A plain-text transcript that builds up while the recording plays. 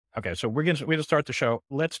Okay, so we're gonna start the show.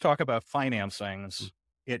 Let's talk about financings.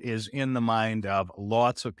 It is in the mind of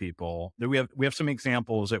lots of people. We have some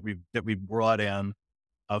examples that we brought in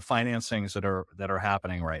of financings that are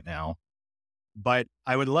happening right now. But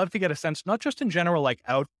I would love to get a sense, not just in general, like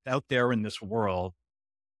out there in this world,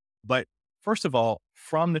 but first of all,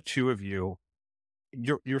 from the two of you,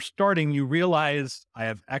 you're starting. You realize I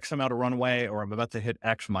have X amount of runway, or I'm about to hit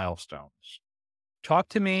X milestones. Talk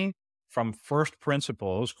to me from first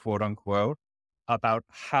principles, quote unquote, about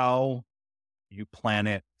how you plan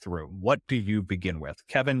it through. What do you begin with?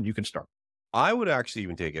 Kevin, you can start. I would actually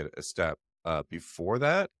even take it a step before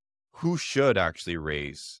that. Who should actually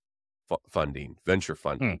raise funding, venture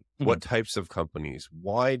funding? Mm-hmm. What types of companies?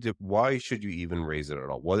 Why should you even raise it at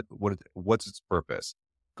all? What's its purpose?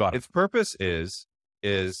 Got it. Its purpose is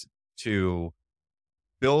to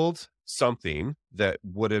build something that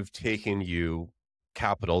would have taken you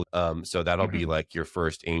capital. So that'll Mm-hmm. be like your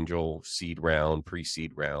first angel seed round,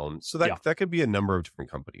 pre-seed round. So Yeah. that could be a number of different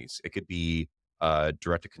companies. It could be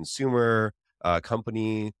direct to consumer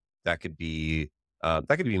company. That could even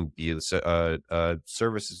be a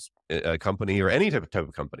services company or any type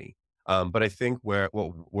of company. But I think what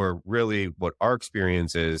our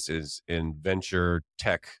experience is in venture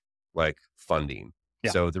tech like funding.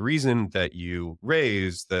 Yeah. So the reason that you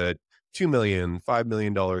raise the $2 million, $5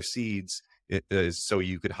 million seeds is so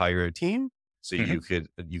you could hire a team, so Mm-hmm.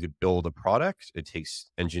 you could build a product. It takes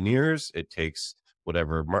engineers, it takes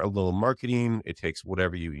whatever a little marketing, it takes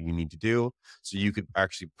whatever you need to do, so you could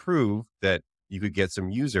actually prove that you could get some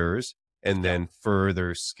users and Yeah. then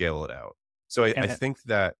further scale it out. So I And think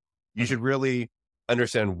that you mhm. should really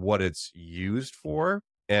understand what it's used for,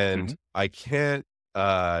 Mhm. and I can't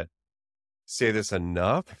say this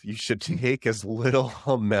enough. You should take as little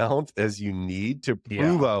amount as you need to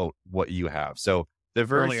prove Yeah. out what you have. So the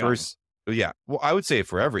very Early on. first, yeah, well, I would say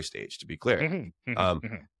for every stage, to be clear. Mhm. Mhm. Um,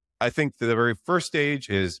 Mhm. I think the very first stage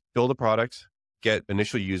is build a product, get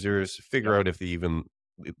initial users, figure Yeah. out if they even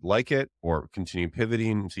like it, or continue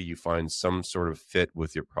pivoting until you find some sort of fit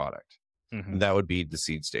with your product. Mhm. And that would be the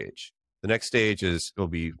seed stage. The next stage will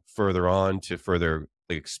be further on to further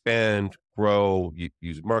like, expand, grow,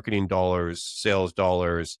 use marketing dollars, sales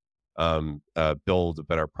dollars, build a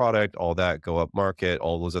better product, all that, go up market,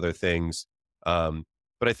 all those other things.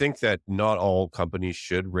 But I think that not all companies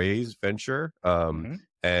should raise venture. Mhm.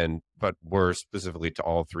 But we're specifically to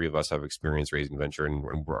all three of us have experience raising venture, and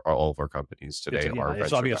all of our companies It's today yeah, are it's venture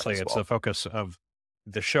backed obviously as it's well. the focus of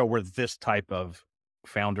the show. Where this type of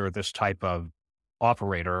founder, this type of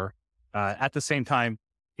operator, at the same time,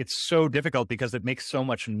 it's so difficult because it makes so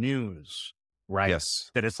much news, right? Yes.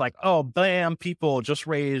 That it's like, oh, bam, people just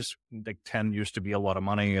raised like 10 used to be a lot of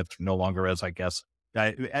money. It no longer is, I guess.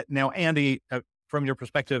 Now, Andy, from your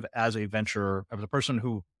perspective as a person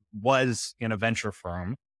who was in a venture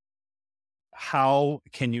firm, how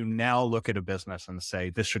can you now look at a business and say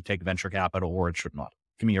this should take venture capital or it should not?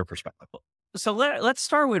 Give me your perspective. So let's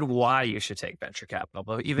start with why you should take venture capital,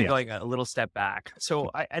 but even Yeah. going a little step back.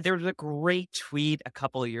 So there was a great tweet a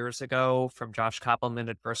couple of years ago from Josh Koppelman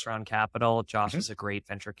at First Round Capital. Josh Mhm. is a great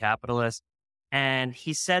venture capitalist. And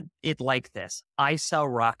he said it like this: I sell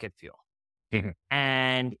rocket fuel. Mhm.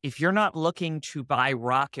 And if you're not looking to buy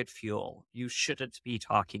rocket fuel, you shouldn't be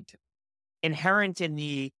talking to me. Inherent in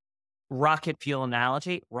the rocket fuel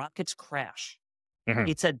analogy, rockets crash. Mhm.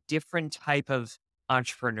 It's a different type of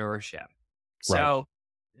entrepreneurship. Right. So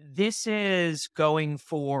this is going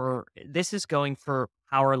for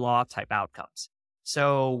power law type outcomes.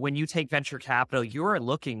 So when you take venture capital, you're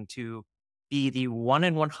looking to be the 1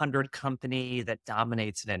 in 100 company that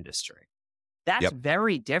dominates an industry. That's Yep.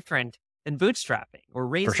 very different than bootstrapping or For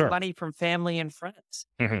raising sure. money from family and friends.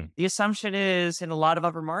 Mhm. The assumption is in a lot of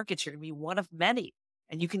other markets, you're going to be one of many,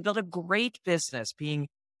 and you can build a great business being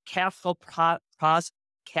cash flow,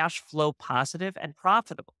 cash flow positive and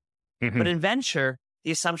profitable. But Mhm. in venture, the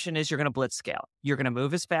assumption is you're going to blitz scale. You're going to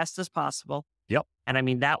move as fast as possible. Yep. And I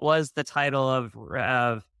mean, that was the title of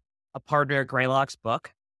a partner at Greylock's book,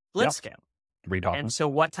 Yep. Blitz Scale. Reed And Hoffman. so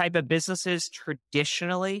what type of businesses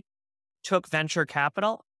traditionally took venture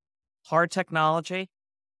capital? Hard technology,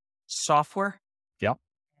 software, Yep.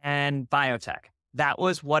 and biotech. That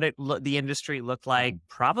was what the industry looked like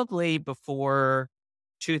probably before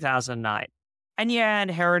 2009. And yeah,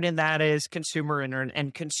 inherent in that is consumer and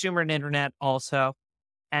internet also,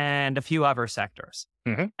 and a few other sectors.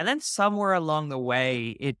 Mhm. And then somewhere along the way,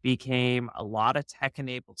 it became a lot of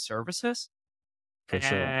tech-enabled services For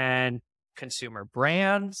sure. and consumer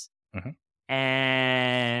brands Mhm.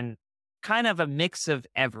 and kind of a mix of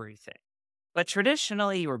everything. But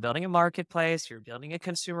traditionally, you were building a marketplace, you're building a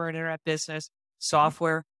consumer internet business,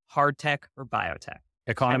 software, hard tech or biotech.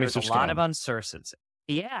 And Economies there's of a lot of scale. uncertainty.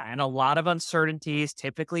 Yeah, and a lot of uncertainties,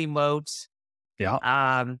 typically moats. Yeah.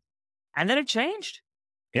 And then it changed.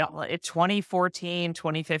 Yeah. Well, 2014,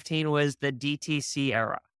 2015 was the DTC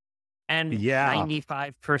era. And Yeah.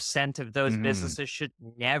 95% of those Mhm. businesses should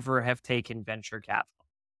never have taken venture capital.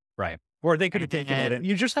 Right. Or they could have taken it. And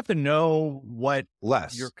you just have to know what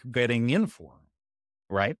Less. you're getting in for.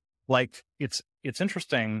 Right. Like it's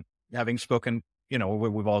interesting having spoken,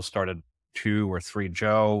 we've all started 2 or 3.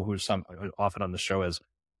 Joe, who's often on the show, has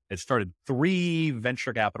started 3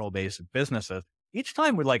 venture capital based businesses, each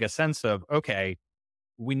time with like a sense of, okay,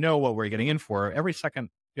 we know what we're getting in for. Every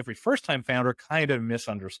first time founder kind of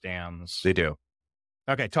misunderstands. They do.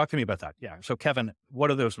 Okay. Talk to me about that. Yeah. So Kevin,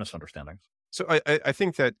 what are those misunderstandings? So I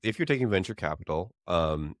think that if you're taking venture capital,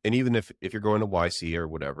 and even if you're going to YC or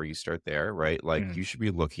whatever, you start there, right? Like you should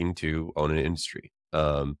be looking to own an industry.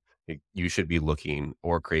 You should be looking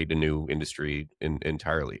or create a new industry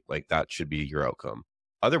entirely. Like that should be your outcome.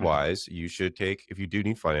 Otherwise, you should take, if you do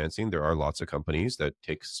need financing, there are lots of companies that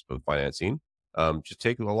take financing, just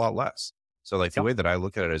take a lot less. So like the way that I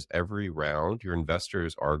look at it is every round, your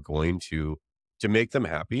investors are going to make them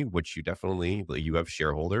happy, which you have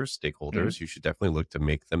shareholders, stakeholders, you should definitely look to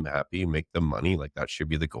make them happy, make them money. Like that should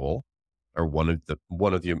be the goal, or one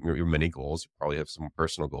of your many goals. You probably have some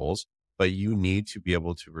personal goals, but you need to be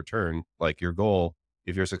able to return, like your goal,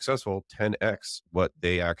 if you're successful, 10x what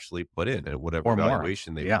they actually put in and whatever Or more.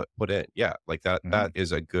 valuation they put in. Yeah. Like that, that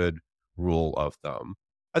is a good rule of thumb.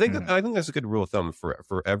 I think that's a good rule of thumb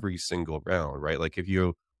for every single round, right? Like if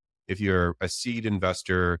you're a seed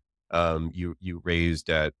investor, you raised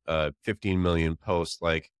at 15 million posts,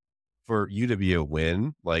 like for you to be a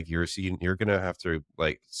win, like you're going to have to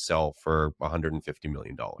like sell for $150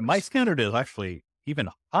 million. My standard is actually even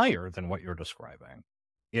higher than what you're describing.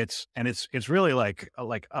 It's really like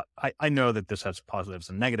I know that this has positives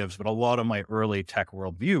and negatives, but a lot of my early tech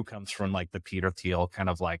worldview comes from like the Peter Thiel kind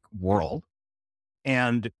of like world.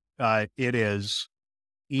 And it is,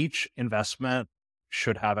 each investment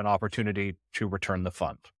should have an opportunity to return the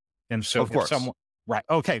fund. And so, of course, right.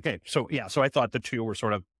 Okay. So I thought the two were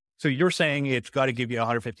sort of, so you're saying it's got to give you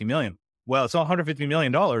 150 million. Well, it's not $150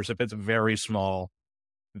 million if it's a very small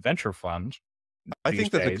venture fund. I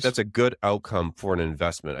think that's a good outcome for an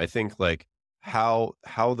investment. I think like how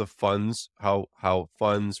funds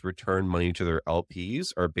return money to their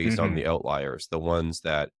LPs are based on the outliers, the ones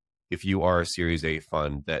that if you are a Series A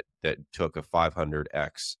fund that took a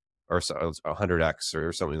 500x or 100x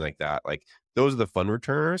or something like that, like those are the fund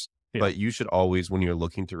returners. Yeah. But you should always, when you're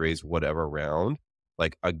looking to raise whatever round,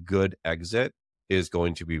 like a good exit is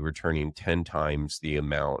going to be returning 10 times the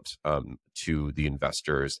amount to the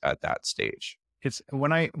investors at that stage. It's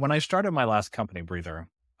when I started my last company, Breather,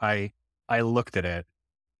 I looked at it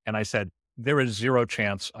and I said, there is zero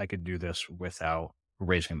chance I could do this without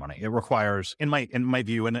raising money. It requires, in my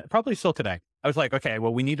view, and probably still today, I was like, okay,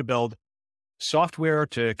 well, we need to build software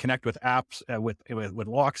to connect with apps, with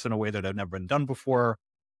locks in a way that had never been done before.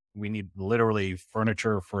 We need literally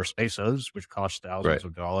furniture for spaces, which costs thousands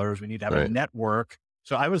of dollars. We need to have a network.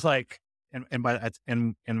 So I was like,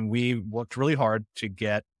 and we worked really hard to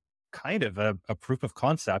get kind of a proof of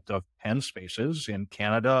concept of 10 spaces in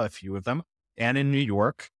Canada, a few of them, and in New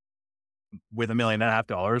York with $1.5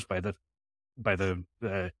 million by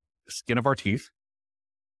the skin of our teeth,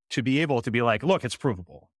 to be able to be like, look, it's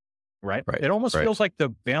provable, right? It almost feels like the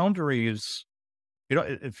boundaries,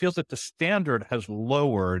 it feels that the standard has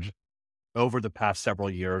lowered over the past several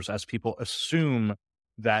years as people assume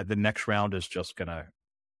that the next round is just going to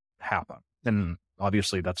happen. And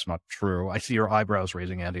obviously that's not true. I see your eyebrows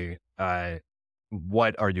raising, Andy.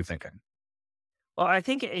 What are you thinking? Well, I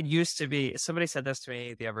think it used to be, somebody said this to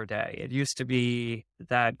me the other day. It used to be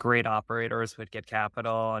that great operators would get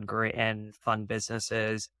capital and fund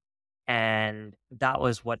businesses. And that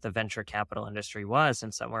was what the venture capital industry was.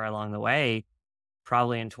 And somewhere along the way,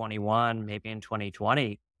 probably in 21, maybe in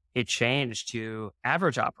 2020, it changed to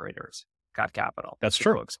average operators got capital. That's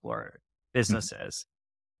true. Explore businesses.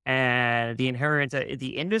 And the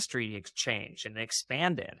industry changed and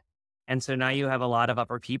expanded. And so now you have a lot of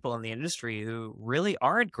upper people in the industry who really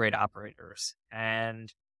aren't great operators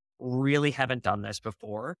and really haven't done this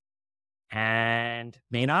before and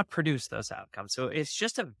may not produce those outcomes. So it's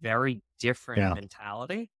just a very different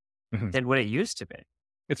mentality than what it used to be.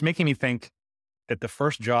 It's making me think that the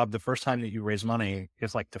first time that you raise money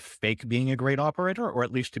is like to fake being a great operator, or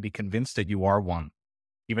at least to be convinced that you are one,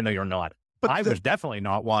 even though you're not. But I was definitely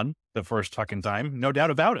not one the first fucking time. No doubt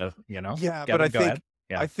about it, Yeah, but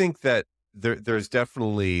I think that there's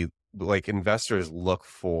definitely, like, investors look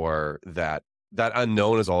for that that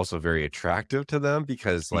unknown is also very attractive to them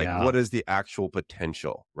because like, Yeah. what is the actual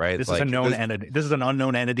potential, right? This is Like a known entity. This is an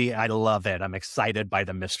unknown entity. I love it. I'm excited by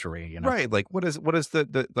the mystery, you know? right. Like what is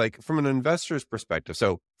the like from an investor's perspective?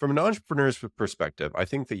 So from an entrepreneur's perspective, I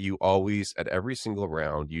think that you always at every single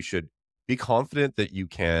round, you should be confident that you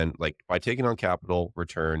can like by taking on capital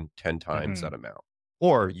return 10 times Mhm. that amount.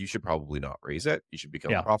 Or you should probably not raise it. You should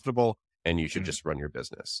become Yeah. profitable and you should Mhm. just run your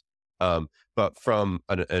business. But from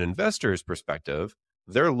an investor's perspective,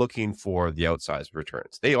 they're looking for the outsized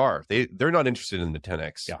returns. They're not interested in the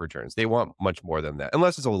 10x Yeah. returns. They want much more than that,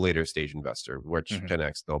 unless it's a later stage investor, which Mhm.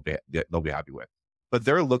 10x they'll be happy with. But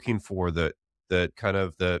they're looking for the kind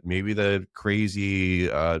of maybe the crazy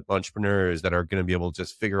entrepreneurs that are going to be able to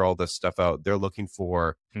just figure all this stuff out. They're looking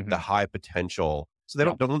for the Mhm. high potential. So they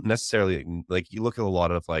Yeah. don't necessarily like you look at a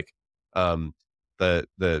lot of like um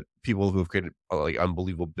the people who've created like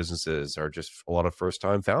unbelievable businesses are just a lot of first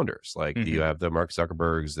time founders. Like you Mhm. have the Mark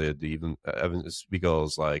Zuckerbergs, the even Evan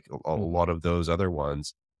Spiegels, like a Mhm. lot of those other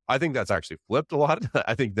ones. I think that's actually flipped a lot.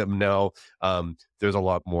 I think that now there's a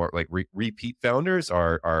lot more like repeat founders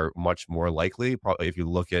are much more likely. Probably if you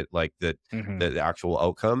look at like Mhm. the actual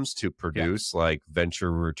outcomes to Yeah. produce like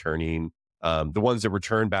venture returning the ones that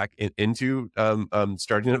return back into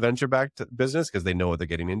starting a venture back to business because they know what they're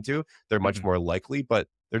getting into, they're much Mhm. more likely. But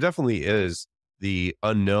there definitely is the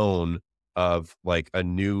unknown of like a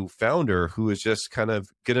new founder who is just kind of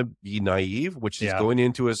going to be naive, which is Yeah. going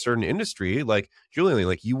into a certain industry. Like Julian,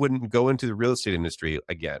 like you wouldn't go into the real estate industry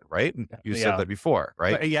again, right? You said Yeah. that before,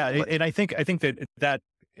 right? But yeah. Like, And I think that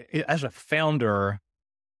as a founder,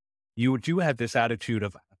 you do have this attitude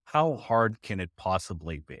of how hard can it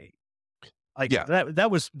possibly be? Like yeah,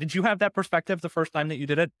 did you have that perspective the first time that you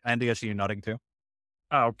did it? And I see you nodding too.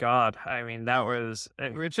 Oh God. I mean,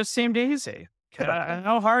 it just seemed easy.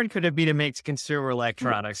 How hard could it be to make consumer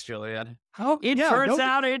electronics, Julian? How? It Yeah. turns No.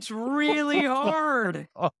 out it's really hard.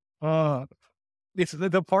 Uh, uh, it's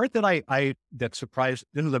the part that that surprised.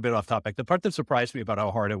 This is a bit off topic. The part that surprised me about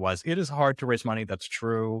how hard it was. It is hard to raise money. That's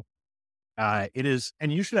true. It is,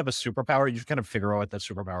 and you should have a superpower. You should kind of figure out what that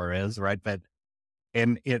superpower is, right? But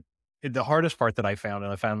and the hardest part that I found,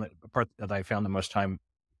 and I found that the part that I found the most time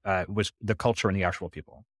was the culture and the actual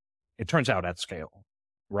people. It turns out at scale,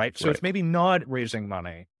 right? So right. it's maybe not raising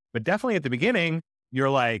money, but definitely at the beginning, you're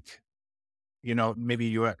like,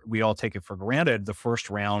 maybe we all take it for granted. The first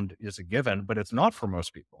round is a given, but it's not for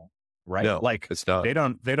most people, right? No, Like it's not. they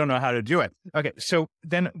don't know how to do it. Okay, so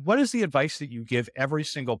then what is the advice that you give every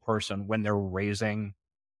single person when they're raising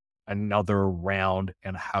another round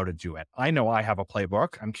and how to do it? I know I have a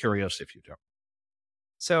playbook. I'm curious if you do.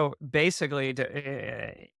 So basically,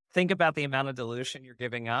 think about the amount of dilution you're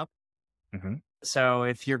giving up. Mm-hmm. So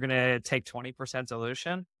if you're going to take 20%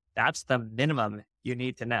 dilution, that's the minimum you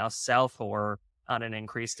need to now sell for on an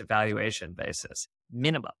increased evaluation basis.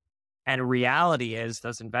 Minimum. And reality is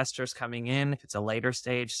those investors coming in, if it's a later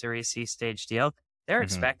stage, Series C stage deal, they're Mm-hmm.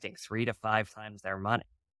 expecting 3 to 5 times their money.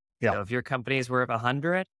 Yeah. So if your company is worth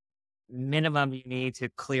 100, minimum you need to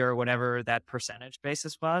clear whatever that percentage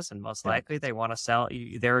basis was. And most likely they want to sell,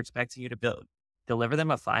 they're expecting you to deliver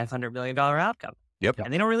them a $500 million outcome. Yep.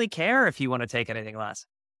 And they don't really care if you want to take anything less.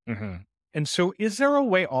 Mm-hmm. And so is there a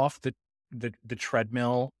way off the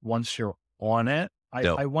treadmill once you're on it?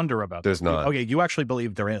 No, I wonder about there's that. not. Okay, you actually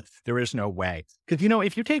believe there is no way. Because,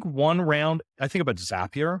 if you take one round, I think about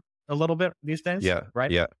Zapier a little bit these days. Yeah.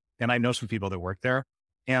 Right? Yeah. And I know some people that work there.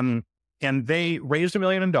 And they raised $1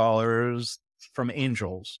 million from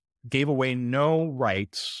angels, gave away no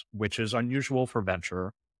rights, which is unusual for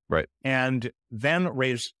venture. Right. And then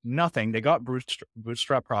raised nothing. They got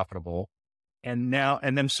bootstrap profitable. And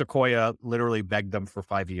then Sequoia literally begged them for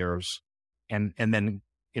 5 years and then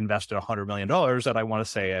invested $100 million that I want to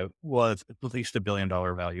say was at least $1 billion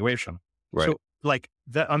valuation. Right. So like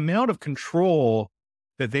the amount of control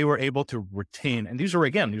that they were able to retain, and these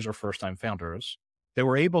are first time founders, they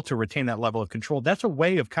were able to retain that level of control. That's a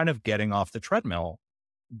way of kind of getting off the treadmill,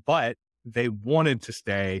 but they wanted to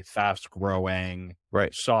stay fast growing,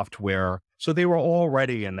 right, software. So they were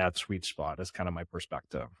already in that sweet spot is kind of my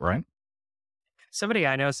perspective, right? Somebody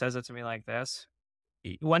I know says it to me like this.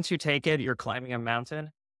 Once you take it, you're climbing a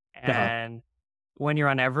mountain. And when you're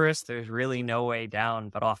on Everest, there's really no way down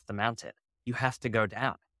but off the mountain. You have to go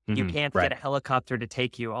down. You can't get a helicopter to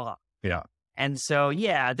take you off. Yeah. And so,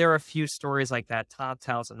 yeah, there are a few stories like that. Todd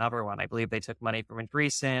tells another one. I believe they took money from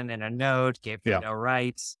Andreessen in a note, gave them no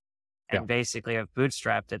rights, and basically have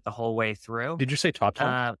bootstrapped it the whole way through. Did you say Top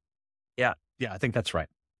yeah. Yeah, I think that's right.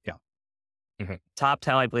 Yeah.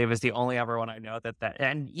 TopTal, I believe, is the only other one I know that.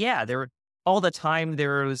 And yeah, all the time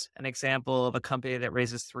there's an example of a company that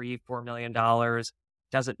raises $3-4 million,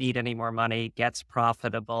 doesn't need any more money, gets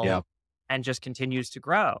profitable, and just continues to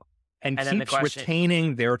grow. And then the keeps question,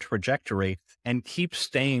 retaining their trajectory and keeps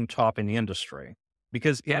staying top in the industry.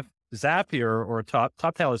 Because if Zapier or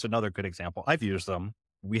TopTal is another good example. I've used them.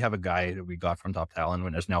 We have a guy that we got from TopTal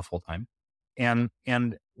and is now full-time.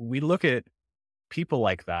 And we look at people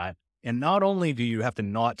like that. And not only do you have to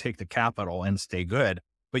not take the capital and stay good,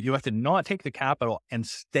 but you have to not take the capital and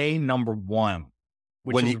stay number one.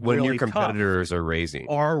 When really your competitors are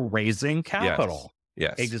raising capital.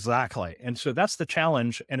 Yes. Exactly. And so that's the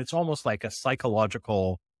challenge. And it's almost like a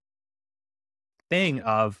psychological thing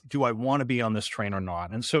of, do I want to be on this train or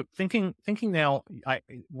not? And so thinking now,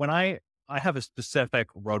 when I have a specific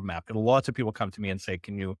roadmap, and lots of people come to me and say,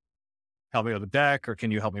 can you help me with a deck, or can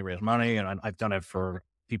you help me raise money? And I've done it for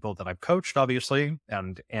people that I've coached, obviously.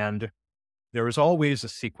 And there is always a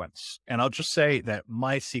sequence. And I'll just say that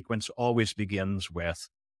my sequence always begins with,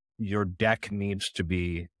 your deck needs to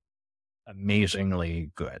be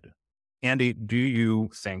amazingly good. Andy, do you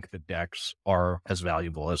think that decks are as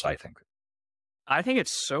valuable as I think? I think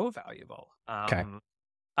it's so valuable. Okay.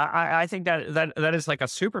 I think that is like a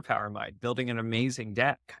superpower of mine, building an amazing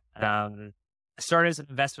deck. I started as an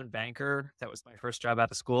investment banker. That was my first job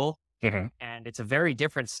out of school. Mm-hmm. And it's a very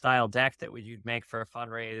different style deck that you'd make for a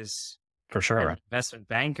fundraise for sure, an investment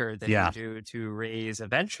banker than you do to raise a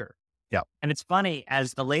venture. Yeah. And it's funny,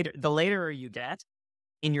 as the later you get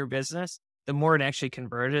in your business, the more it actually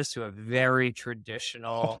converges to a very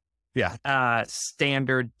traditional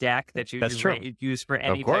standard deck that you use for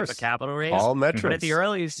any type of capital raise. All metrics. But at the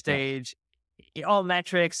early stage, all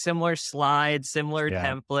metrics, similar slides, similar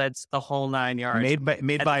templates, the whole 9 yards.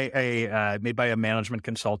 Made by a management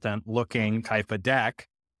consultant looking type of deck,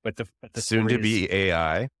 but the soon to be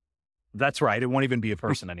AI. That's right. It won't even be a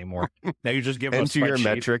person anymore. Now you just give enter your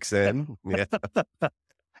metrics in.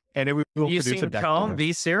 And it will you produce seen a deck. Tome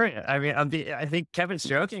be serious? I mean, I think Kevin's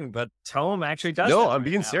joking, but Tome actually does. No, I'm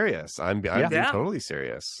being serious. I'm being totally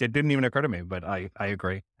serious. It didn't even occur to me, but I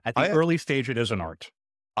agree. At the early stage, it is an art.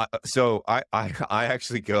 So I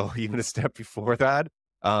actually go even a step before that.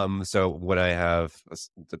 So when I have,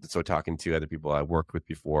 talking to other people I worked with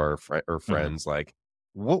before, or friends, like,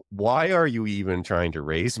 why are you even trying to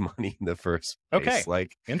raise money in the first place? Okay.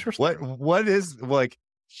 Like, interesting. What is, like,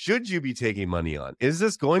 should you be taking money on? Is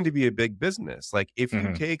this going to be a big business? Like, if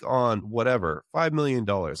you take on whatever, $5 million,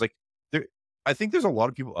 like, I think there's a lot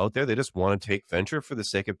of people out there, they just want to take venture for the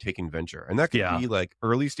sake of taking venture. And that could be like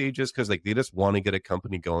early stages, because like they just want to get a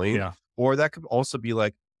company going. Yeah. Or that could also be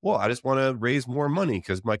like, well, I just want to raise more money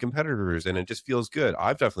because my competitors, and it just feels good.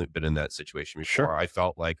 I've definitely been in that situation before. Sure. I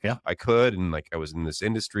felt like I could, and like I was in this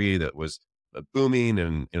industry that was booming,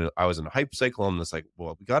 and I was in a hype cycle. And it's like,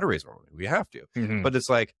 well, we got to raise more money. We have to. But it's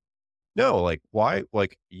like, no, like, why?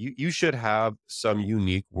 Like, you should have some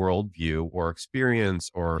unique worldview or experience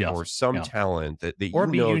or some talent that or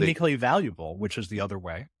be uniquely valuable, which is the other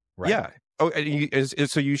way. Right? Yeah. Oh, and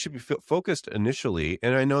so you should be focused initially.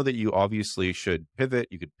 And I know that you obviously should pivot.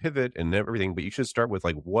 You could pivot and everything, but you should start with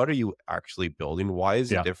like, what are you actually building? Why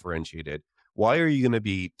is it differentiated? Why are you going to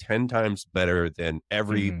be 10 times better than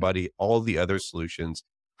everybody, all the other solutions?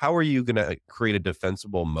 How are you going to create a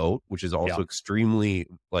defensible moat, which is also extremely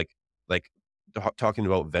like talking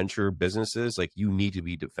about venture businesses, like you need to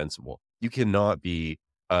be defensible. You cannot be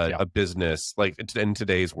a business like in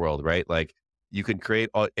today's world, right? Like you could create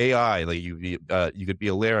AI, like you could be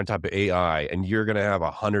a layer on top of AI, and you're going to have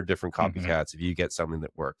 100 different copycats if you get something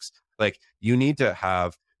that works. Like you need to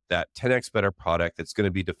have that 10x better product that's going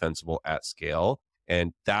to be defensible at scale.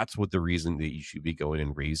 And that's what the reason that you should be going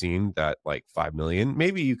and raising that like 5 million.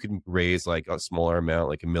 Maybe you can raise like a smaller amount,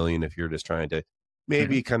 like $1 million, if you're just trying to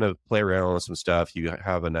maybe kind of play around with some stuff. You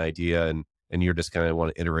have an idea and you're just kind of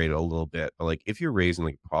want to iterate it a little bit. But like if you're raising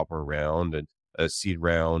like a proper round and a seed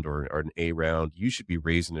round or an A round, you should be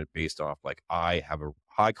raising it based off like, I have a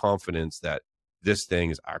high confidence that this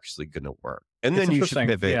thing is actually going to work. And then you should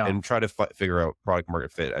pivot and try to figure out product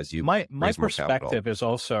market fit as you my perspective is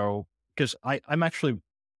also, because I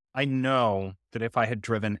know that if I had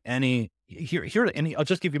driven I'll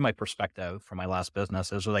just give you my perspective from my last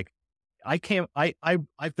business is like, I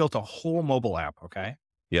built a whole mobile app. Okay.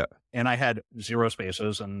 Yeah. And I had 0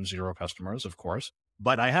 spaces and 0 customers, of course,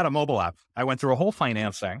 but I had a mobile app. I went through a whole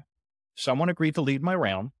financing. Someone agreed to lead my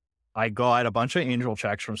round. I got a bunch of angel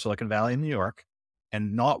checks from Silicon Valley in New York,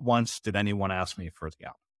 and not once did anyone ask me for the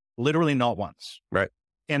app. Literally not once. Right.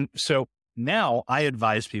 And so now I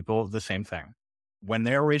advise people the same thing. When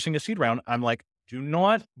they're raising a seed round, I'm like, do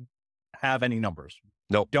not have any numbers.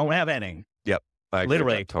 Nope. Don't have any. Yep. I agree with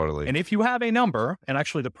literally. that, totally. And if you have a number, and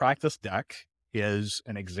actually the practice deck is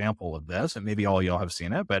an example of this, and maybe all y'all have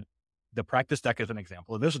seen it, but the practice deck is an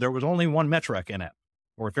example of this. There was only one metric in it,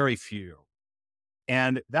 or very few.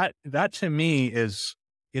 And that to me is,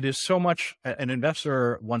 it is so much. An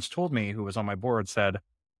investor once told me, who was on my board, said,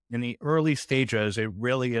 in the early stages, it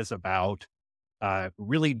really is about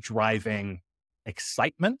really driving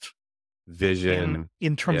excitement, Vision.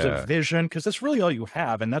 in terms Yeah. of vision, because that's really all you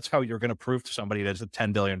have. And that's how you're going to prove to somebody that it's a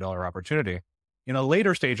 $10 billion opportunity. In the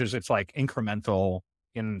later stages, it's like incremental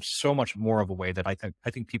in so much more of a way that I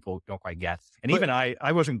think people don't quite get. And But- even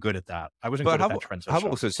I wasn't good at that. I wasn't But good at that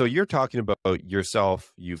transition. so you're talking about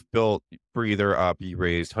yourself, you've built Breather up, you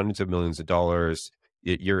raised hundreds of millions of dollars,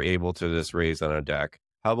 you're able to just raise on a deck.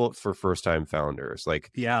 How about for first-time founders?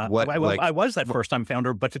 Like, Yeah, what, I was that first-time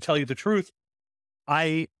founder, but to tell you the truth,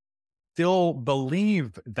 I still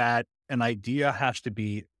believe that an idea has to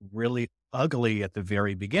be really ugly at the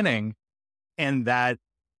very beginning, and that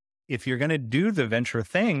if you're going to do the venture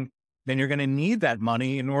thing, then you're going to need that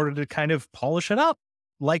money in order to kind of polish it up.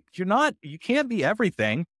 Like, you can't be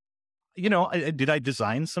everything. Did I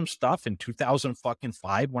design some stuff in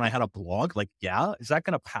 2005 when I had a blog? Like, yeah, is that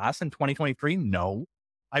going to pass in 2023? No.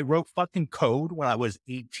 I wrote fucking code when I was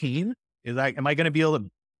 18. Am I going to be able to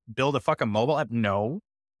build a fucking mobile app? No.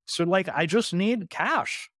 So like, I just need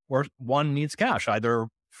cash, or one needs cash, either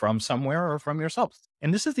from somewhere or from yourself.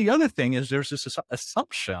 And this is the other thing, is there's this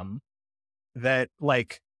assumption that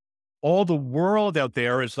like all the world out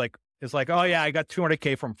there is like, oh yeah, I got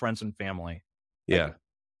 200K from friends and family. yeah, Like,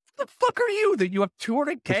 what the fuck are you that you have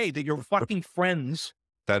 200K that your fucking friends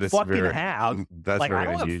that is fucking very, have? that's Like, very I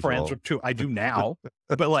don't unusual. have friends with two. I do now,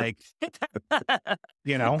 but like, I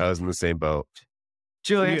was in the same boat.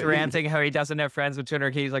 Julian's Yeah. ranting how he doesn't have friends with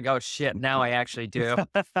 200K. He's like, oh shit, now I actually do.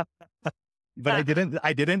 but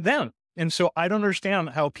I didn't then. And so I don't understand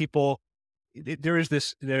how people, there is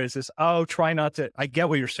this, oh, try not to, I get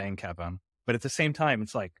what you're saying, Kevin, but at the same time,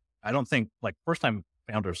 it's like, I don't think like first time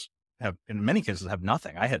founders have, in many cases, have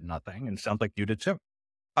nothing. I had nothing, and it sounds like you did too.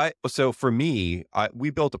 So for me, we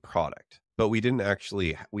built a product, but we didn't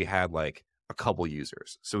actually, we had like a couple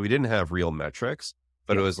users. So we didn't have real metrics,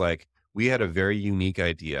 but it was like, we had a very unique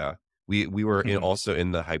idea. We were also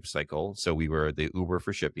in the hype cycle. So we were the Uber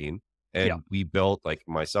for shipping, and we built, like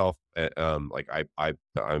myself, like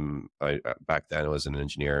I'm back then I was an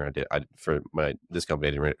engineer. For this company,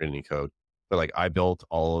 I didn't write any code, but like I built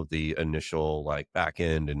all of the initial like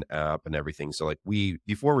backend and app and everything. So like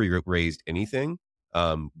before we raised anything,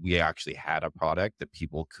 we actually had a product that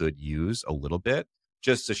people could use a little bit,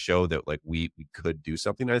 just to show that like we could do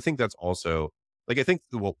something. And I think that's also, like, I think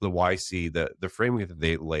the YC, the framework that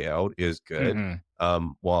they lay out is good.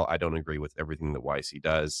 While I don't agree with everything that YC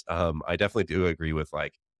does, I definitely do agree with,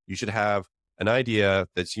 like, you should have an idea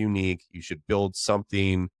that's unique. You should build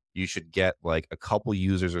something. You should get like a couple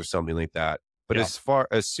users or something like that. But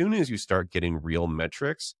as soon as you start getting real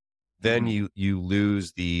metrics, then you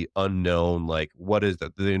lose the unknown. Like, what is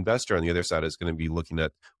the investor on the other side is going to be looking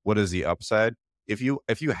at, what is the upside? If you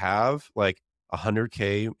have like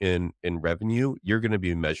 100K in revenue, you're going to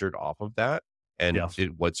be measured off of that. And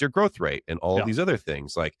what's your growth rate and all of these other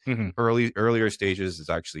things. Like earlier stages is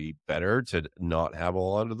actually better to not have a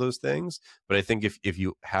lot of those things. But I think if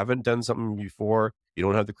you haven't done something before, you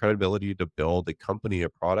don't have the credibility to build a company, a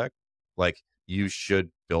product, like, you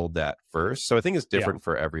should build that first. So I think it's different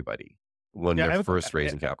for everybody when they're first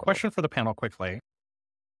raising capital. Question for the panel quickly.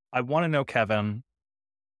 I want to know, Kevin,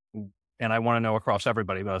 and I want to know across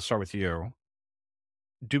everybody, but I'll start with you.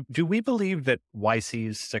 Do we believe that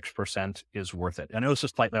YC's 6% is worth it? I know this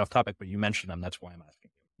is slightly off topic, but you mentioned them. That's why I'm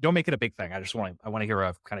asking you. Don't make it a big thing. I want to hear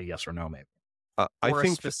a kind of yes or no, maybe. I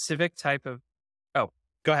think a specific type of, go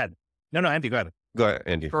ahead. No, Andy, go ahead. Go ahead,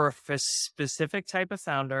 Andy. For a specific type of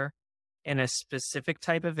founder in a specific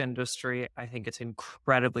type of industry, I think it's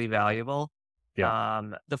incredibly valuable.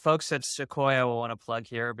 The folks at Sequoia will want to plug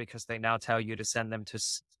here, because they now tell you to send them to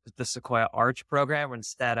the Sequoia Arch program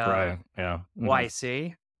instead of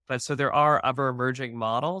YC. But so there are other emerging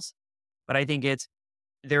models, but I think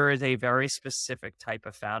there is a very specific type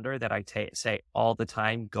of founder that I say all the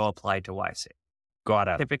time, go apply to YC. Got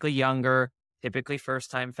it. Typically younger, typically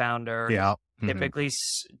first-time founder.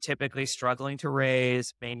 Typically struggling to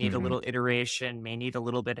raise, may need a little iteration, may need a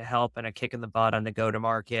little bit of help and a kick in the butt on the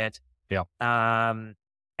go-to-market. And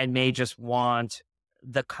may just want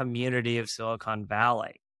the community of Silicon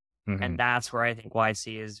Valley. And that's where I think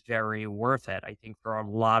YC is very worth it. I think for a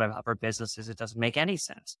lot of other businesses, it doesn't make any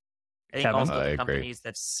sense. I think also the companies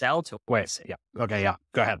that sell to YC.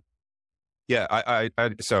 Go ahead.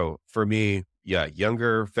 So for me,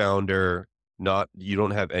 younger founder, you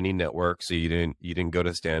don't have any network, so you didn't go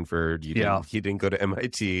to Stanford, you didn't go to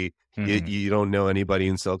MIT, you don't know anybody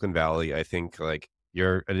in Silicon Valley. I think like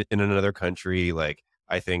you're in another country. Like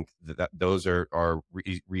I think that those are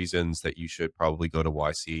reasons that you should probably go to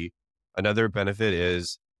YC. Another benefit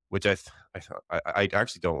is, which I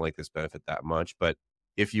actually don't like this benefit that much, but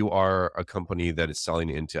if you are a company that is selling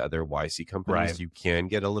into other YC companies, Right. you can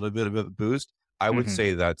get a little bit of a boost. I would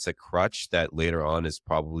say that's a crutch that later on is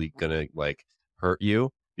probably gonna like hurt you,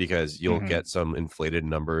 because you'll get some inflated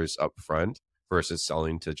numbers up front versus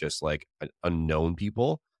selling to just like unknown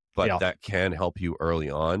people. But Yeah. that can help you early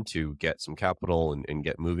on to get some capital and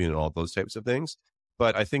get moving and all those types of things.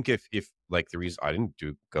 But I think if like the reason I didn't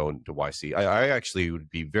go into YC, I actually would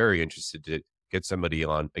be very interested to get somebody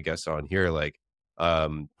on, I guess, on here, like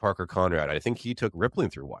Parker Conrad. I think he took Rippling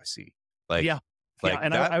through YC. Like, Yeah. like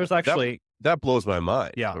And that, I was actually, that blows my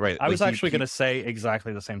mind. yeah, Right. I Like was actually going to say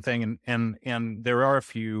exactly the same thing. And there are a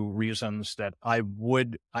few reasons that I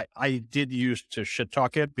did use to shit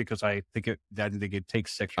talk it, because I think it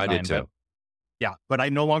takes 6 or 9. I did too. Yeah. But I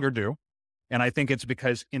no longer do. And I think it's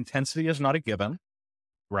because intensity is not a given,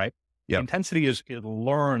 right? Yep. Intensity is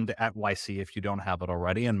learned at YC if you don't have it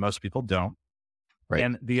already. And most people don't. Right.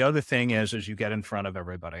 And the other thing is you get in front of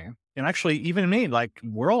everybody. And actually, even me, like,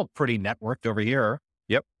 we're all pretty networked over here.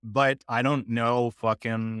 Yep. But I don't know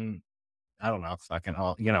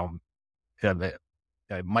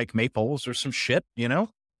Mike Maples or some shit,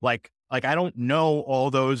 like I don't know all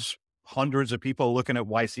those hundreds of people looking at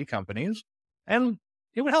YC companies, and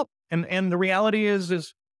it would help. And the reality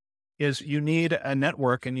is you need a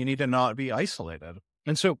network, and you need to not be isolated.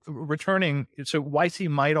 And so so YC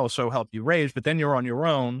might also help you raise, but then you're on your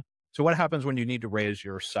own. So what happens when you need to raise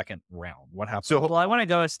your second round? What happens? Well, I want to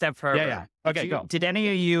go a step further. Yeah. Okay, go. Did any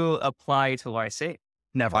of you apply to YC?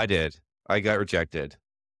 Never. I did. I got rejected.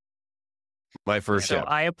 My first So step.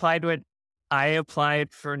 I applied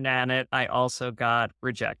for Nanit. I also got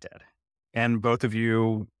rejected. And both of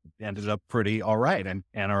you ended up pretty all right, and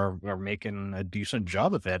are making a decent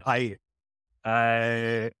job of it.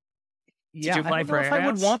 Did you apply for I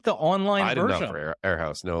would Airhouse? want the online I did version. not for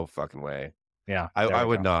Airhouse. No fucking way. Yeah, I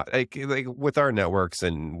would not. Like with our networks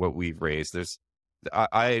and what we've raised,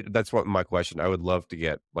 that's what my question. I would love to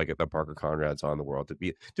get like the Parker Conrads on the world to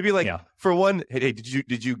be like, for one, hey,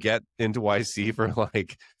 did you get into YC for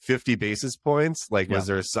like 50 basis points? Like, was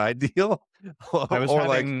there a side deal? I was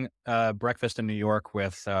having breakfast in New York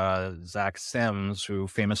with Zach Sims, who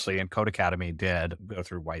famously in Code Academy did go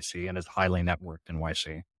through YC and is highly networked in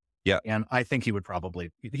YC. Yeah. And I think he would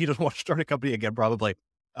probably, he doesn't want to start a company again, probably.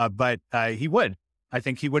 But he would. I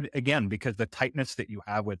think he would, again, because the tightness that you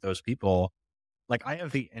have with those people. Like, I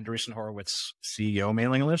have the Andreessen Horowitz CEO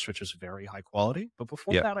mailing list, which is very high quality. But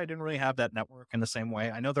before that, I didn't really have that network in the same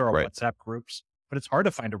way. I know there are WhatsApp groups, but it's hard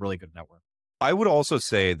to find a really good network. I would also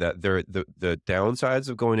say that the downsides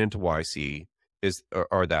of going into YC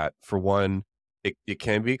are that, for one, it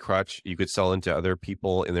can be a crutch. You could sell into other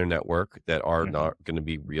people in their network that are not going to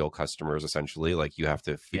be real customers, essentially. Like, you have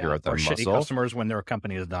to figure out that muscle. Shitty customers when their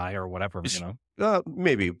companies die or whatever,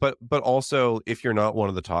 maybe, but also if you're not one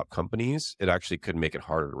of the top companies, it actually could make it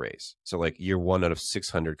harder to raise. So like, you're one out of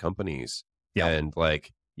 600 companies, and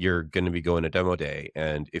like, you're going to be going to demo day.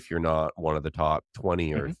 And if you're not one of the top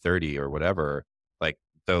 20 or 30 or whatever, like,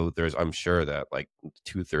 though I'm sure that like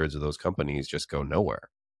 2/3 of those companies just go nowhere.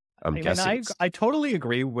 I'm guessing. I totally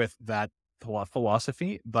agree with that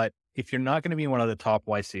philosophy, but if you're not going to be one of the top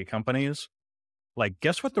YC companies, like,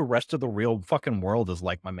 guess what the rest of the real fucking world is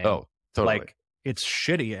like, my man? Oh, totally. Like, it's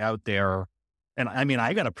shitty out there. And I mean,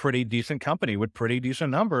 I got a pretty decent company with pretty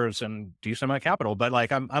decent numbers and decent amount of capital, but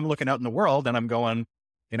like, I'm looking out in the world and I'm going,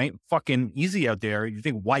 it ain't fucking easy out there. You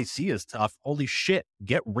think YC is tough? Holy shit,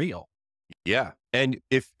 get real. Yeah. And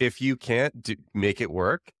if you can't make it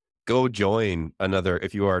work, go join another,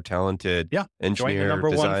 if you are a talented engineer, join the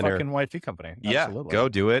number designer, one fucking YC company. Absolutely. Go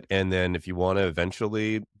do it. And then if you want to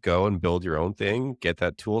eventually go and build your own thing, get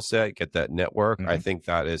that tool set, get that network. I think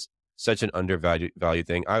that is such an undervalued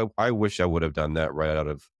thing. I wish I would have done that right out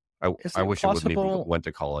of, I wish I would have even went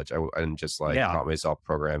to college and just like taught myself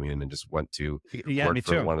programming and just went to work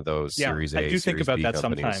for one of those Series A, I do think Series about B that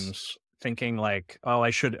companies. sometimes, thinking like, oh,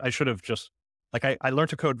 I should have just, like, I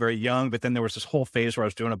learned to code very young, but then there was this whole phase where I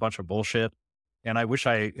was doing a bunch of bullshit, and I wish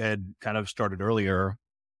I had kind of started earlier.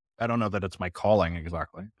 I don't know that it's my calling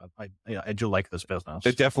exactly, but I do like this business.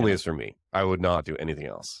 It definitely is for me. I would not do anything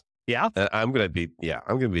else. Yeah. I'm going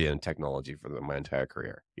to be in technology for my entire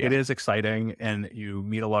career. Yeah. It is exciting, and you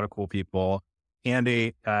meet a lot of cool people.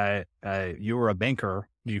 Andy, you were a banker.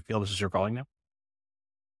 Do you feel this is your calling now?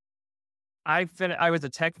 I was a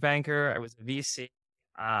tech banker. I was a VC.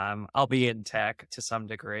 I'll be in tech to some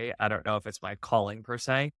degree. I don't know if it's my calling per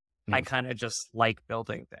se. I Mm. kind of just like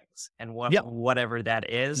building things and Yep. whatever that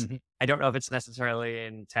is. Mhm. I don't know if it's necessarily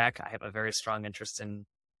in tech. I have a very strong interest in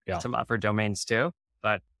Yeah. some other domains too,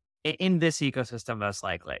 but in this ecosystem, most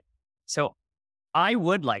likely. So I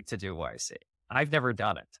would like to do YC. I've never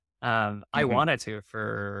done it. I Mhm. wanted to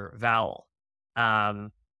for Vowel.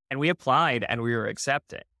 And we applied and we were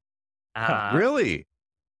accepted. Huh. Really?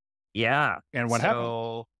 Yeah. And what happened?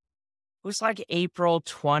 So it was like April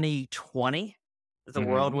 2020.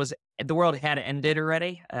 Mhm. The world had ended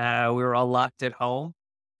already. We were all locked at home,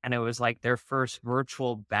 and it was like their first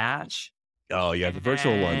virtual batch. Oh yeah, the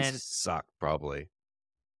virtual ones And suck probably.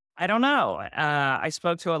 I don't know. I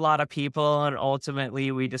spoke to a lot of people, and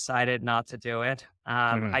ultimately we decided not to do it.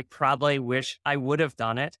 Mhm. I probably wish I would have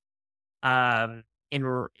done it.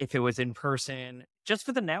 If it was in person, just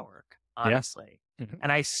for the network, Yeah. honestly. Mhm.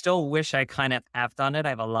 And I still wish I kind of have done it. I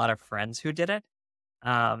have a lot of friends who did it.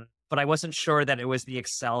 But I wasn't sure that it was the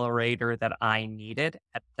accelerator that I needed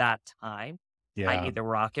at that time. I Yeah. need the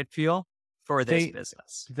rocket fuel for this They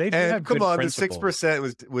business. they do And have come good on, the principles.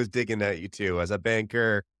 6% was digging at you too as a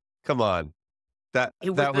banker. Come on. That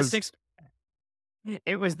It was that the was 6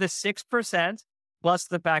 It was the 6% plus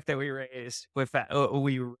the fact that we raised without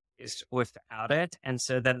it. And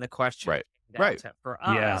so then the question right. came down Right. to, for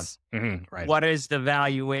Yeah. us, Mhm. Right. what is the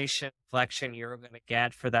valuation inflection you're going to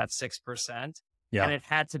get for that 6%? And Yeah. it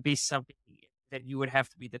had to be something that you would have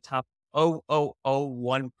to be the top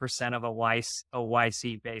 0.001% of a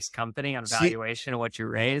YC based company on See, valuation of what you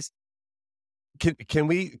raised. can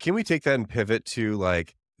we take that and pivot to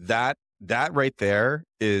like that right there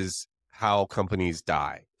is how companies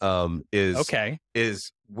die. Okay.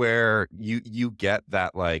 Is where you get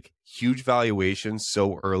that like huge valuation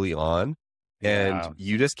so early on and Yeah.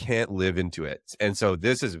 you just can't live into it. And so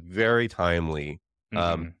this is very timely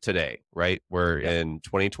Mhm. today, right? We're Yeah. in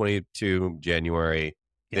 2022 January.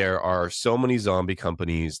 Yeah. There are so many zombie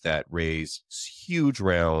companies that raise huge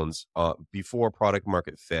rounds before product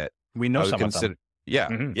market fit. We know I would some of them. consider, yeah,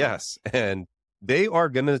 Mhm. yes, and they are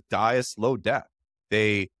going to die a slow death.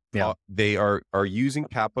 They Yeah. they are using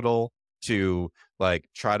capital to like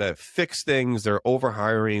try to fix things. They're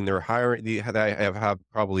overhiring. They're hiring. They have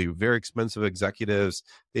probably very expensive executives.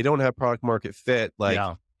 They don't have product market fit. Like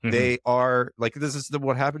Yeah. Mhm. they are like this is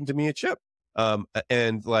what happened to me at Chip.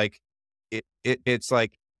 And like it's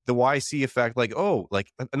like the YC effect, like, oh,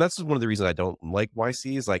 like, and that's one of the reasons I don't like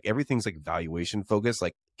YC is like everything's like valuation focused,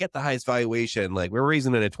 like get the highest valuation. Like we're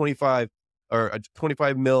raising it at 25 or a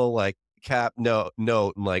 25 mil, like cap, no,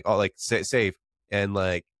 and like all like safe. And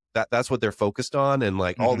like that's what they're focused on. And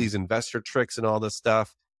like all Mhm. these investor tricks and all this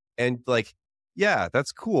stuff. And like, yeah,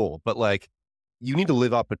 that's cool. But like, you need to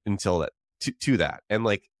live up until that to that. And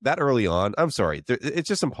like that early on, I'm sorry, it's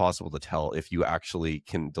just impossible to tell if you actually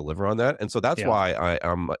can deliver on that. And so that's Yeah. why I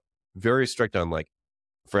am very strict on like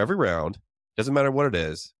for every round, doesn't matter what it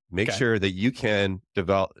is, make Okay. sure that you can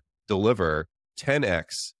deliver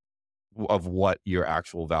 10x of what your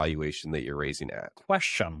actual valuation that you're raising at.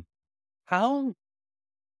 Question. How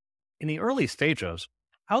in the early stages,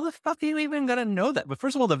 how the fuck are you even gonna know that? But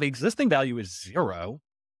first of all, the existing value is 0.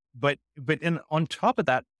 But on top of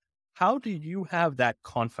that, how do you have that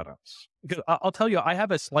confidence? Because I'll tell you, I have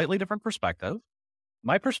a slightly different perspective.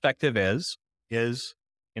 My perspective is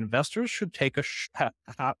investors should take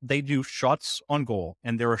they do shots on goal,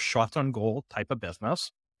 and they're a shots on goal type of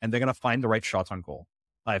business, and they're going to find the right shots on goal.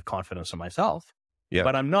 I have confidence in myself, Yeah.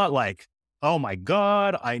 but I'm not like, oh my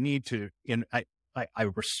God, I need to, I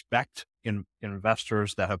respect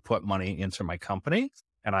investors that have put money into my company,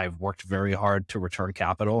 and I've worked very hard to return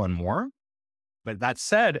capital and more. But that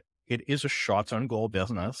said, it is a shots on goal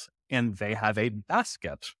business, and they have a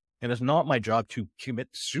basket. And it's not my job to commit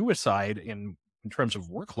suicide in terms of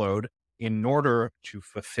workload in order to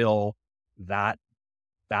fulfill that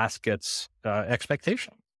basket's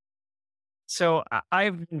expectation. So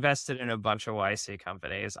I've invested in a bunch of YC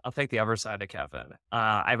companies. I'll take the other side of Kevin.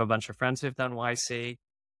 I have a bunch of friends who've done YC.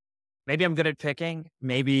 Maybe I'm good at picking.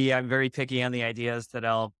 Maybe I'm very picky on the ideas that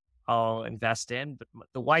I'll invest in. But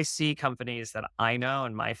the YC companies that I know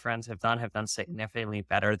and my friends have done significantly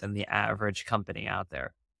better than the average company out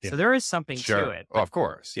there. Yeah. So there is something to Sure. it. Oh, of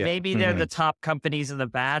course. Yeah. Maybe they're the top companies in the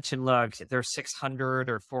batch, and look, they're 600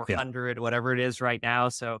 or 400, whatever it is right now.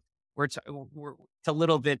 So it's a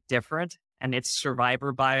little bit different, and its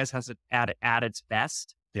survivor bias has it at its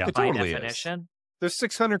best. Yeah. It By totally is. definition. There's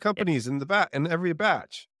 600 companies in every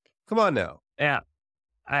batch. Come on now. Yeah.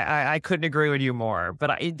 I couldn't agree with you more,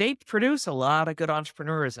 but they produce a lot of good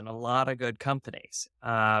entrepreneurs and a lot of good companies.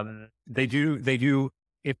 They do.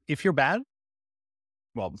 If you're bad,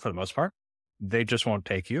 well, for the most part, they just won't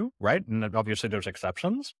take you, right? And obviously there's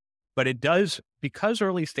exceptions, but it does, because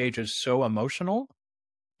early stage is so emotional.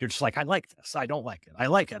 You're just like, I like this. I don't like it. I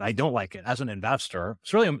like it. I don't like it. As an investor,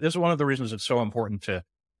 this is one of the reasons it's so important to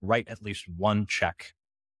write at least one check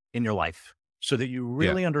in your life so that you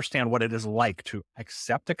really understand what it is like to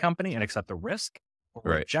accept a company and accept the risk,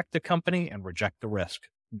 or reject the company and reject the risk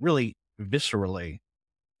really viscerally.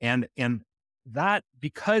 And that,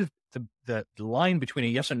 because the line between a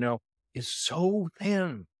yes and no is so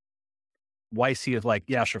thin, YC is like,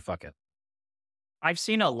 yeah, sure, fuck it. I've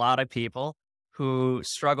seen a lot of people who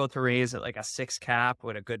struggle to raise at like a 6 cap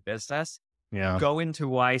with a good business, go into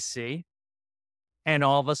YC, and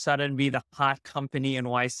all of a sudden be the hot company in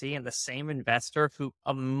YC, and the same investor who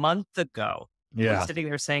a month ago was sitting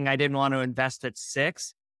there saying, I didn't want to invest at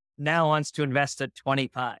 6, now wants to invest at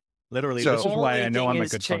 25. Literally, this is why I know I'm a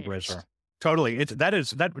good fundraiser. Totally.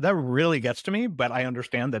 That really gets to me, but I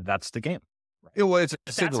understand that that's the game. Right. Well, it's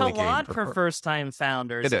a signaling game. That's a lot for first-time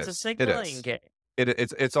founders. It's a signaling game.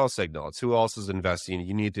 It's all signal. It's who else is investing.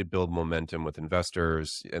 You need to build momentum with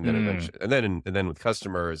investors, and then eventually, and then with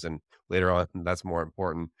customers, and later on, that's more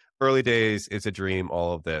important. Early days, it's a dream.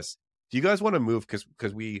 All of this. Do you guys want to move?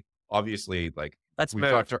 Because we obviously like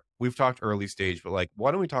we've talked early stage, but like,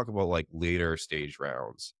 why don't we talk about like later stage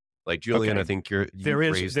rounds? Like Julian, I think there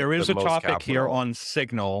is a topic here on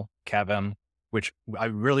Signal, Kevin, which I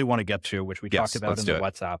really want to get to, which we talked about in the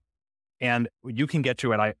WhatsApp. And you can get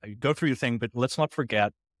to it. I go through your thing, but let's not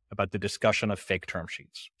forget about the discussion of fake term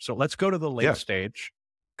sheets. So let's go to the late stage.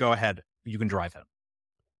 Go ahead. You can drive it.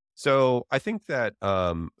 So I think that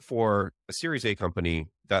for a Series A company,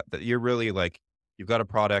 that you're really like, you've got a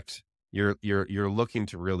product, you're looking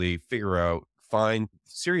to really figure out, find.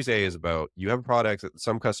 Series A is about, you have a product that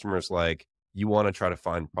some customers like, you want to try to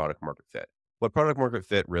find product market fit. What product market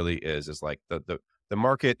fit really is like the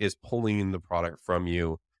market is pulling the product from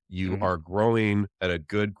you. You are growing at a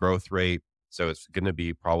good growth rate. So it's going to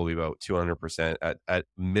be probably about 200% at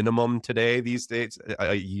minimum today, these days,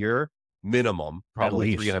 a year minimum,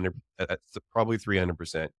 probably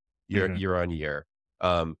 300% year on year.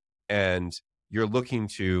 And you're looking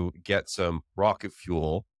to get some rocket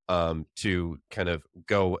fuel to kind of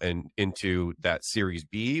go into that Series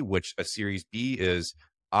B, which a Series B is,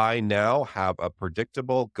 I now have a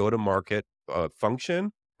predictable go-to-market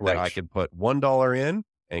function that I can put $1 in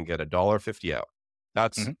and get $1.50 out.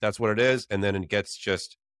 That's what it is. And then it gets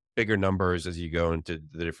just bigger numbers as you go into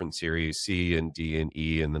the different Series C and D and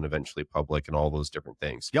E, and then eventually public and all those different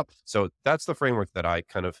things. Yep. So that's the framework that I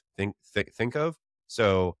kind of think of.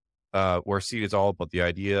 So where seed is all about the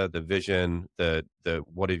idea, the vision, the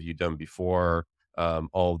what have you done before,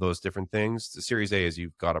 all of those different things. The Series A is,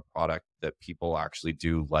 you've got a product that people actually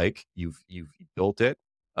do like, you've built it,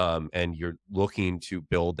 and you're looking to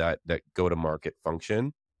build that go-to-market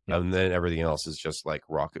function. And then everything else is just like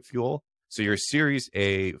rocket fuel. So your Series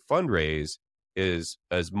A fundraise is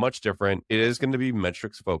as much different. It is going to be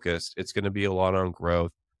metrics focused. It's going to be a lot on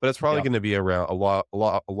growth, but it's probably going to be around a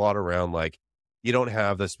lot around, like, you don't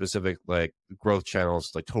have the specific like growth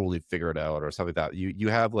channels like totally figured out or something like that. You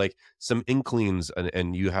have like some inklings,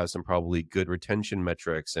 and you have some probably good retention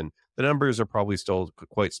metrics, and the numbers are probably still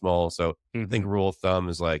quite small. So I think rule of thumb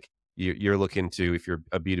is like, you're looking to, if you're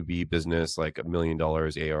a B2B business, like $1 million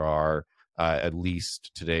ARR, at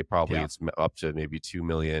least today, probably it's up to maybe 2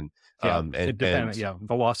 million. And it depends.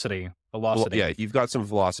 Velocity. Well, you've got some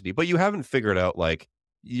velocity, but you haven't figured out like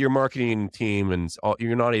your marketing team, and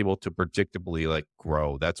you're not able to predictably like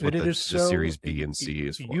grow. That's what the Series B and C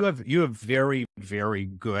is for. You have very, very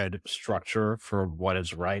good structure for what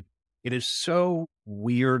is right. It is so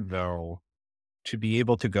weird though, to be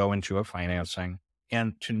able to go into a financing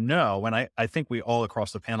and to know, and I think we all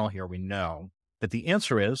across the panel here, we know that the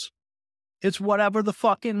answer is, it's whatever the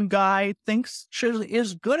fucking guy thinks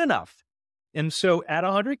is good enough. And so at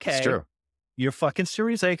 100K, your fucking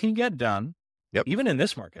Series A can get done. Yep. Even in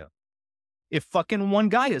this market, if fucking one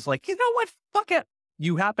guy is like, you know what, fuck it.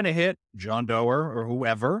 You happen to hit John Doerr or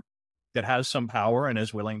whoever that has some power and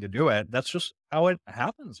is willing to do it. That's just how it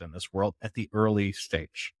happens in this world at the early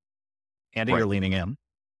stage. Andy, you're leaning in.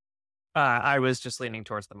 I was just leaning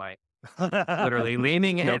towards the mic. Literally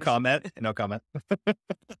leaning in. No comment.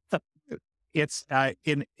 It's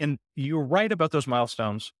you're right about those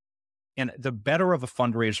milestones. And the better of a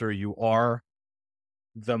fundraiser you are,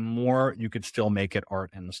 the more you could still make it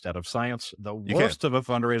art instead of science. The worst of a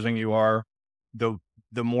fundraising you are, the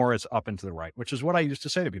more it's up and to the right, which is what I used to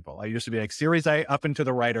say to people. I used to be like, Series A, up and to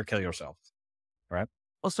the right, or kill yourself. Right.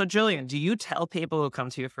 Well, so Julian, do you tell people who come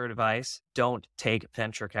to you for advice, don't take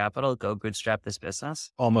venture capital, go bootstrap this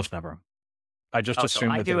business? Almost never. I just assume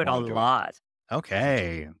so I that do they it a wanna do lot.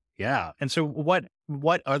 Okay. Yeah. And so what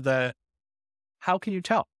are how can you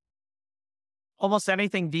tell? Almost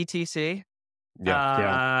anything DTC.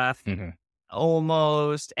 Yeah. Mhm.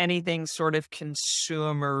 Almost anything sort of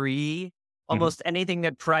consumery, almost anything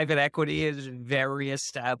that private equity is very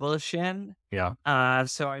established in. Yeah.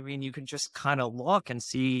 So, I mean, you can just kind of look and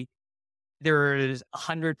see there's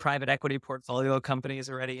 100 private equity portfolio companies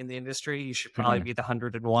already in the industry. You should probably be the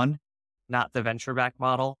 101, not the venture back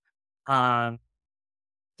model.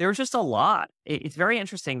 There's just a lot. It's very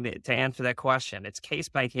interesting to answer that question. It's case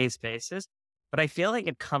by case basis, but I feel like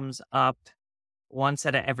it comes up once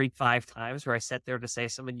out of every 5 times where I sit there to say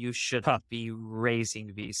someone, you should be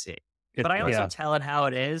raising VC. But I also tell it how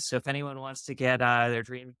it is. So if anyone wants to get their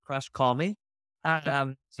dream crushed, call me.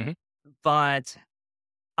 But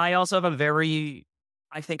I also have I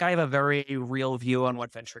think I have a very real view on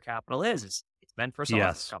what venture capital is. It's meant for some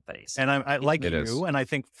companies. And I like It you, is. and I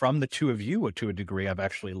think from the two of you, to a degree, I've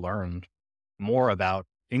actually learned more about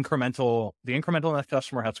the incremental net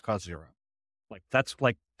customer has to cost zero. That's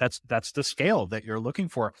the scale that you're looking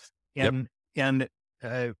for. And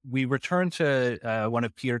we return to one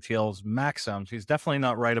of Peter Thiel's maxims. He's definitely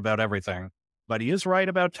not right about everything, but he is right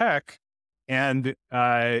about tech. And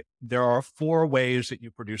there are 4 ways that you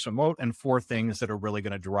produce a moat and 4 things that are really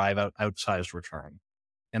going to drive out outsized return.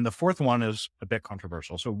 And the 4th one is a bit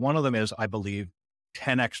controversial. So one of them is, I believe,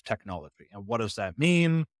 10x technology. And what does that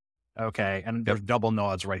mean? Okay. And there's double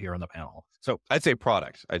nods right here on the panel. So I'd say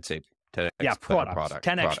product. I'd say 10x product.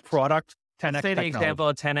 10x product. 10x say the technology. example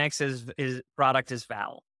of 10x is product is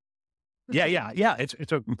Vowel. Yeah.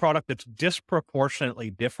 It's a product that's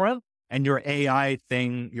disproportionately different. And your AI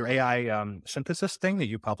synthesis thing that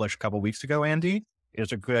you published a couple of weeks ago, Andy,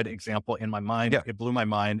 is a good example in my mind. Yeah. It blew my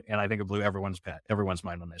mind, and I think it blew everyone's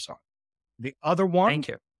mind when they saw it. The other one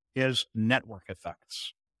is network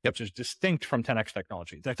effects, which is distinct from 10x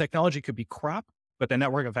technology. The technology could be crap, but the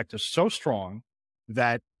network effect is so strong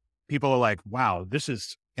that people are like, wow, this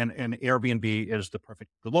is, and Airbnb is the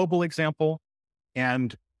perfect global example.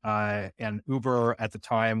 And Uber at the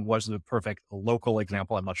time was the perfect local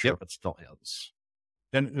example. I'm not sure if it still is.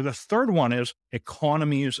 Then the third one is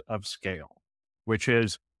economies of scale, which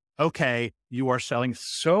is, okay, you are selling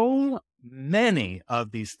so many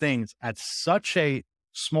of these things at such a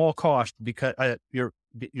small cost because you're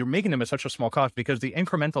making them at such a small cost because the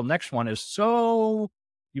incremental next one is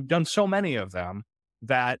you've done so many of them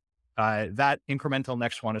that that incremental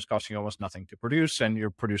next one is costing you almost nothing to produce, and you're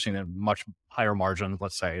producing a much higher margin,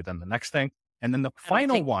 let's say, than the next thing. And then the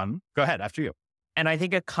final one, go ahead, after you. And I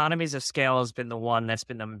think economies of scale has been the one that's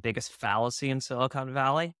been the biggest fallacy in Silicon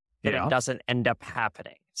Valley, that it doesn't end up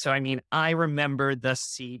happening. So, I mean, I remember the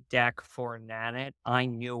seed deck for Nanit. I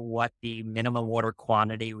knew what the minimum order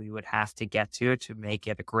quantity we would have to get to make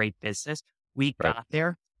it a great business. We got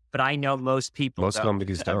there, but I know most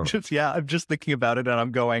companies don't. I'm just thinking about it and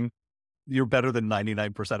I'm going, you're better than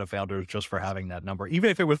 99% of founders just for having that number.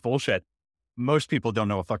 Even if it was bullshit, most people don't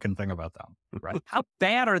know a fucking thing about them, right? How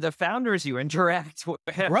bad are the founders you interact with?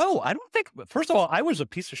 Bro, I don't think, first of all, I was a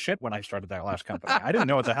piece of shit when I started that last company. I didn't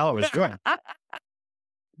know what the hell I was doing.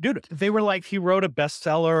 Dude, they were like, he wrote a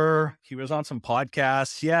bestseller. He was on some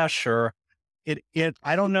podcasts. Yeah, sure.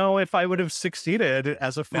 I don't know if I would have succeeded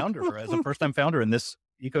as a founder, as a first-time founder in this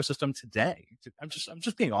ecosystem today. I'm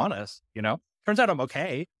just being honest, you know? Turns out I'm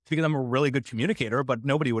okay because I'm a really good communicator, but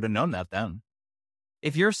nobody would have known that then.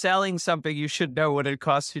 If you're selling something, you should know what it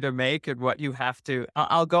costs you to make and what you have to.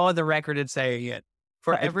 I'll go on the record and saying it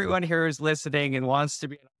for everyone here who's listening and wants to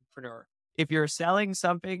be an entrepreneur. If you're selling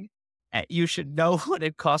something, you should know what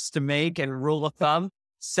it costs to make, and rule of thumb,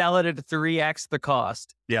 sell it at 3x the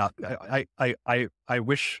cost. Yeah. I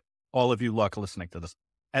wish all of you luck listening to this.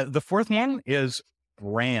 The 4th one is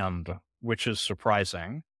brand, which is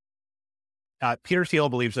surprising. Peter Thiel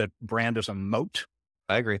believes that brand is a moat.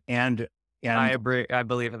 I agree. And I agree. I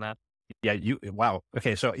believe in that. Yeah. Wow.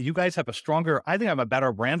 Okay. So you guys have I think I'm a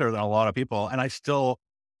better brander than a lot of people, and I still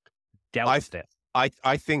doubt it.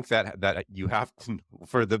 I think that you have to,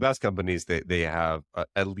 for the best companies, they have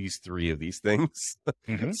at least 3 of these things.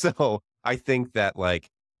 So I think that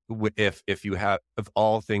if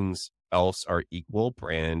all things else are equal,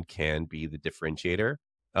 brand can be the differentiator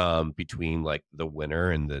between like the winner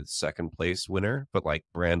and the second place winner, but like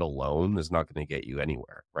brand alone is not going to get you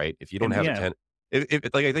anywhere, right? If you don't have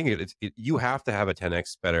I think you have to have a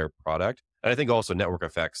 10x better product. And I think also network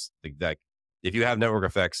effects, that if you have network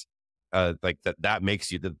effects, like that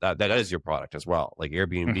makes you that is your product as well. Like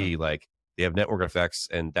Airbnb, like they have network effects,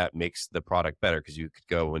 and that makes the product better because you could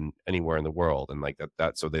go anywhere in the world, and like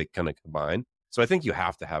that. So they kind of combine. So I think you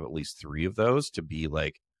have to have at least 3 of those to be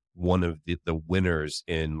like one of the winners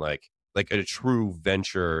in like a true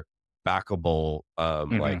venture backable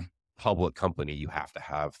like public company. You have to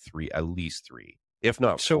have 3, at least 3, if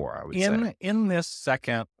not 4, I would say. In this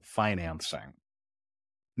second financing,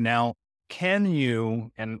 now, can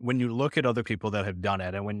you, and when you look at other people that have done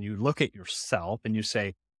it, and when you look at yourself and you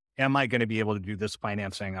say, am I going to be able to do this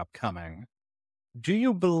financing upcoming? Do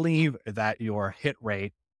you believe that your hit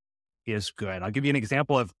rate is good? I'll give you an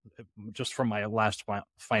example of just from my last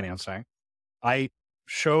financing. I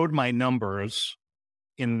showed my numbers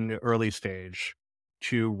in the early stage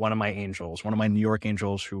to one of my angels, one of my New York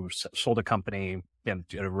angels who sold a company and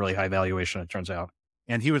did a really high valuation, it turns out.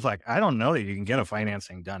 And he was like, I don't know that you can get a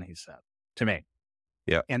financing done, he said to me.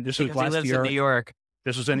 Yeah. And this because was last he lives year. in New York.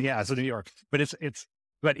 This was in New York. But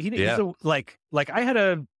but he's like I had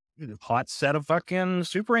a hot set of fucking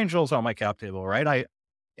super angels on my cap table, right?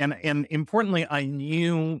 And importantly, I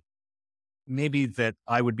knew maybe that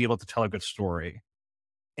I would be able to tell a good story.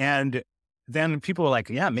 And then people were like,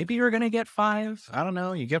 yeah, maybe you're going to get 5. I don't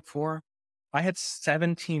know. You get 4. I had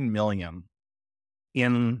 17 million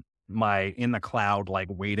in the cloud, like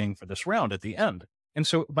waiting for this round at the end. And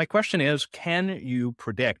so my question is, can you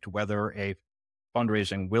predict whether a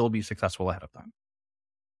fundraising will be successful ahead of time?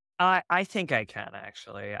 I think I can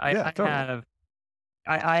actually. Totally.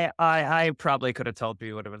 I probably could have told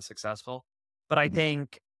you it would have been successful, but I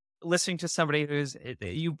think listening to somebody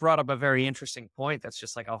you brought up a very interesting point. That's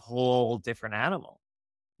just like a whole different animal.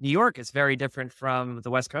 New York is very different from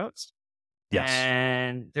the West Coast. Yes.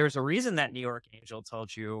 And there's a reason that New York Angel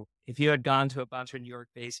told you if you had gone to a bunch of New York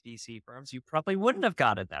based VC firms, you probably wouldn't have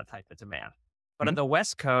gotten that type of demand. But on the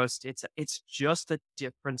West Coast, it's just a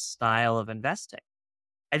different style of investing.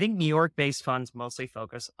 I think New York based funds mostly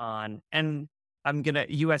focus on, and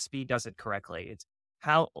USB does it correctly. It's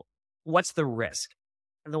what's the risk?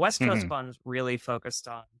 And the West Coast funds really focused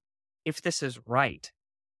on if this is right.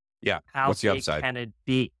 Yeah. How what's the big upside? can it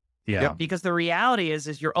be? Yeah. Because the reality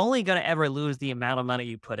is you're only going to ever lose the amount of money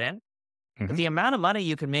you put in, but the amount of money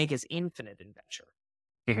you can make is infinite in venture.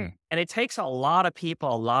 And it takes a lot of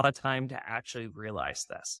people a lot of time to actually realize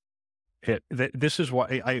this. This is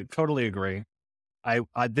why I totally agree.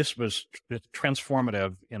 This was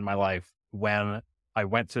transformative in my life when I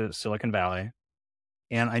went to Silicon Valley,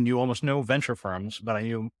 and I knew almost no venture firms, but I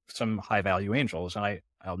knew some high value angels. And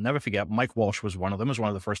I'll never forget, Mike Walsh was one of them, was one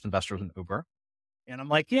of the first investors in Uber. And I'm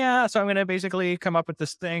like, yeah, so I'm going to basically come up with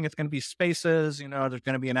this thing. It's going to be spaces, there's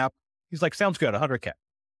going to be an app. He's like, sounds good, 100K.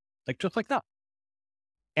 Like, just like that.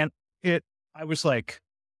 And I was like,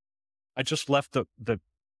 I just left the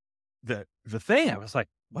thing. I was like,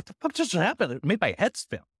 what the fuck just happened? It made my head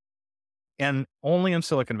spin. And only in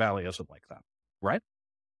Silicon Valley is it like that, right?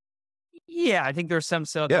 Yeah, I think there's some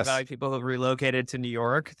Silicon Valley people who have relocated to New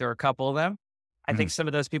York. There are a couple of them. I think some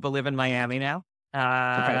of those people live in Miami now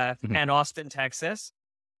and Austin, Texas.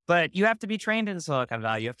 But you have to be trained in Silicon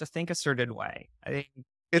Valley. You have to think a certain way. I think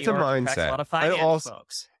it's a mindset. A lot of finance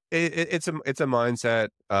folks. It's a mindset.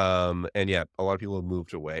 And yeah, a lot of people have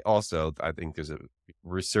moved away. Also, I think there's a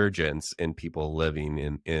resurgence in people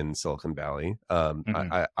living in Silicon Valley.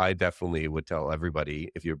 I definitely would tell everybody,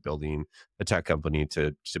 if you're building a tech company,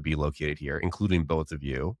 to be located here, including both of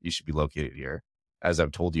you. You should be located here. As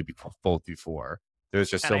I've told you both before,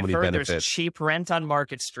 there's just so many benefits. There's cheap rent on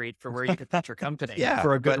Market Street for where you could put your company. Yeah,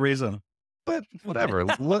 for a good reason. But whatever,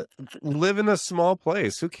 live in a small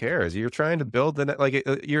place. Who cares? You're trying to build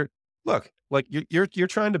you're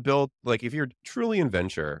trying to build, like, if you're truly in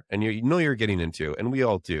venture and you're getting into, and we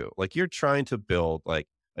all do, like, you're trying to build like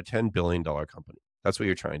a $10 billion company. That's what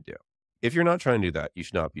you're trying to do. If you're not trying to do that, you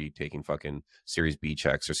should not be taking fucking Series B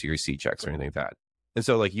checks or Series C checks or anything like that. And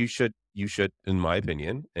so, like, you should, in my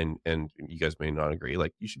opinion, and you guys may not agree,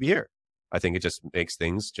 like, you should be here. I think it just makes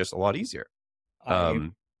things just a lot easier.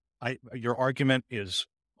 Your argument is,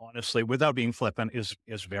 honestly, without being flippant, is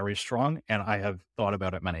very strong, and I have thought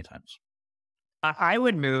about it many times. I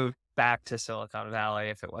would move back to Silicon Valley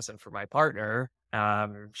if it wasn't for my partner.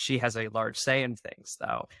 She has a large say in things,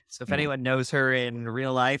 though. So if anyone knows her in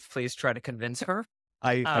real life, please try to convince her.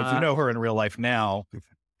 I do know her in real life now,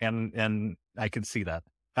 and I can see that.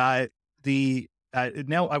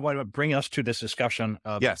 Now I want to bring us to this discussion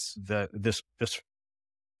of this.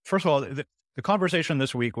 First of all, the conversation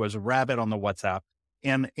this week was rabid on the WhatsApp,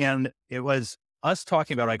 and it was us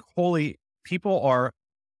talking about, like, holy, people are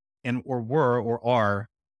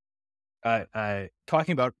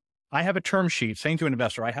talking about I have a term sheet saying to an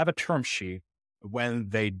investor, I have a term sheet when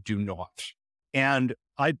they do not. And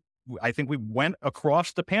I think we went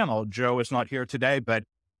across the panel. Joe is not here today, but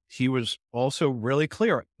he was also really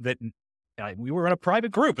clear that we were in a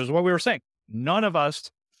private group is what we were saying. None of us,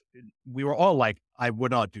 we were all like, I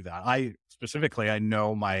would not do that. I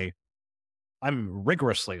know I'm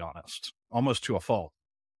rigorously honest, almost to a fault.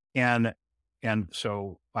 And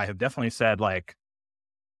so I have definitely said like,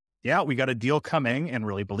 yeah, we got a deal coming and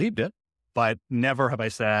really believed it, but never have I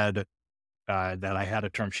said that I had a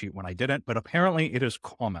term sheet when I didn't. But apparently it is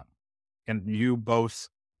common. And you both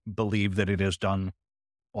believe that it is done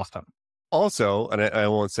often. Also, and I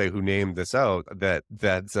won't say who named this out, that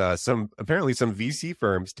apparently some VC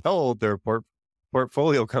firms tell their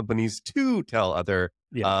portfolio companies to tell other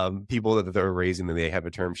people that they're raising that they have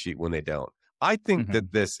a term sheet when they don't. I think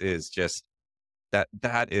that this is just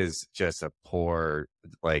that is just a poor,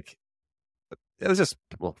 like, it was just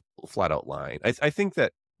flat out lying. I think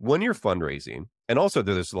that when you're fundraising, and also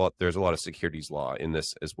there's a lot of securities law in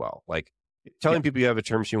this as well. Like telling people you have a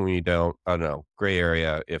term sheet when you don't, I don't know, gray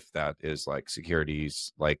area if that is like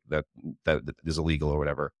securities, like that is illegal or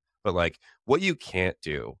whatever. But like what you can't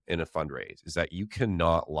do in a fundraise is that you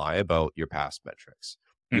cannot lie about your past metrics.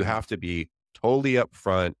 You have to be totally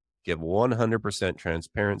upfront, give 100%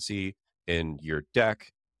 transparency in your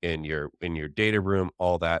deck, in your data room,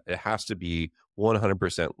 all that. It has to be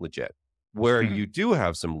 100% legit. Where you do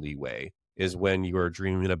have some leeway is when you are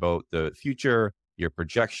dreaming about the future, your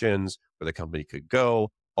projections, where the company could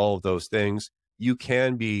go, all of those things. You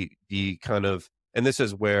can be kind of, and this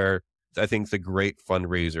is where I think the great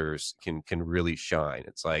fundraisers can really shine.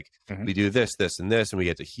 It's like we do this, this, and this, and we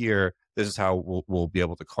get to hear this is how we'll be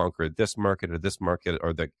able to conquer this market,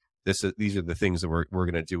 or these are the things that we're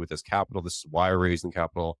going to do with this capital. This is why we're raising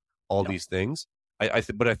capital. All these things.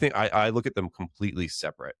 But I think I look at them completely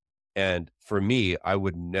separate. And for me, I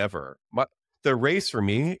would never. The race for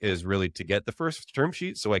me is really to get the first term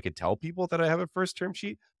sheet so I could tell people that I have a first term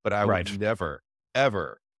sheet. But I would never,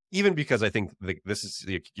 ever, even because I think this is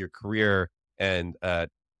your career, and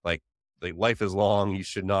like life is long. You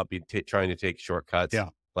should not be trying to take shortcuts. Yeah.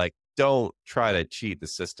 Like, don't try to cheat the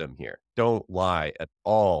system here. Don't lie at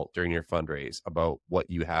all during your fundraise about what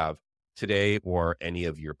you have today or any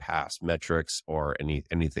of your past metrics or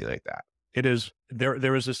anything like that. It is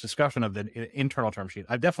there is this discussion of the internal term sheet.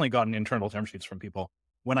 I've definitely gotten internal term sheets from people.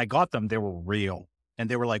 When I got them, they were real, and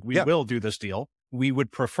they were like, "We will do this deal. We would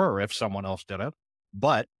prefer if someone else did it,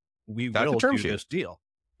 but we will do this deal."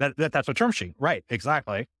 That's a term sheet, right?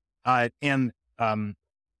 Exactly. And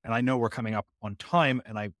I know we're coming up on time,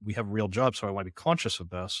 and we have real jobs, so I want to be conscious of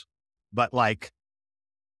this. But like,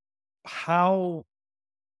 how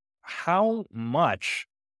much,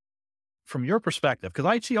 from your perspective, because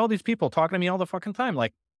I see all these people talking to me all the fucking time,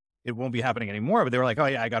 like it won't be happening anymore. But they were like, "Oh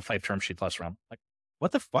yeah, I got 5 term sheets last round." Like,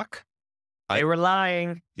 what the fuck? They were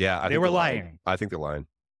lying. Yeah, they were lying. I think they're lying.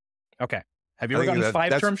 Okay. Have you ever gotten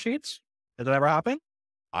 5 term sheets? Did that ever happen?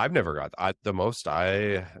 I've never got. The most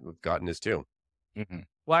I've gotten is 2.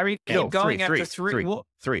 Why were you going after 3?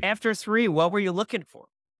 Three. After 3, what were you looking for?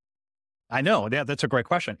 I know. Yeah, that's a great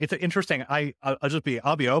question. It's interesting.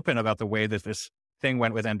 I'll be open about the way that this thing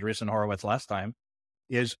went with Andreessen Horowitz last time.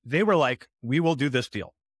 Is they were like, "We will do this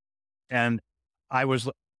deal," and I was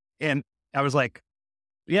like,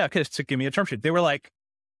 "Yeah, because to give me a term sheet." They were like,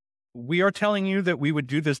 "We are telling you that we would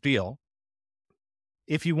do this deal.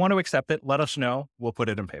 If you want to accept it, let us know. We'll put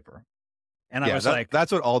it in paper." And I was like,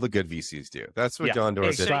 "That's what all the good VCs do. That's what John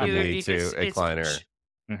Doerr did to me too at Kleiner."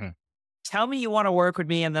 Tell me you want to work with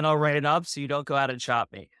me, and then I'll write it up so you don't go out and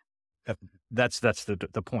shop me. That's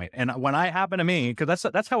the point. And when I happen to me, because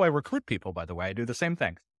that's how I recruit people, by the way, I do the same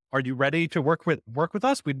thing. Are you ready to work with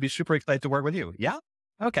us? We'd be super excited to work with you. Yeah.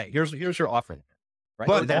 Okay. Here's your offer. Right.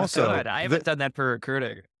 But also, good. I haven't done that for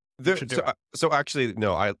recruiting. So actually,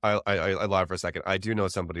 no, I lied for a second. I do know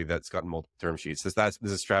somebody that's gotten multiple term sheets. This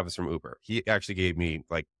is Travis from Uber. He actually gave me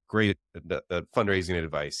like great fundraising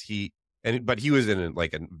advice. But he was in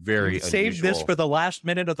like a very saved this for the last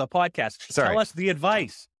minute of the podcast. Sorry. Tell us the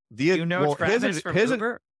advice. Travis from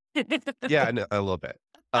Uber? Yeah, a little bit.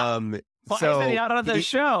 Why isn't he out on the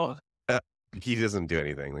show? He doesn't do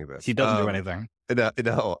anything like this. He doesn't do anything.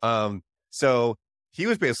 No. So he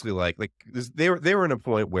was basically like they were in a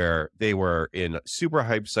point where they were in a super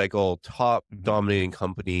hype cycle, top dominating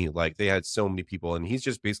company. Like they had so many people, and he's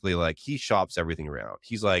just basically like, he shops everything around.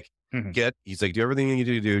 He's like, he's like, do everything you need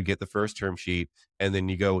to do, get the first term sheet. And then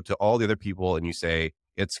you go to all the other people and you say,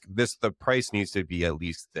 the price needs to be at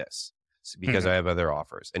least this because I have other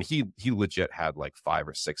offers. And he legit had like 5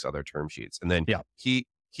 or 6 other term sheets. And then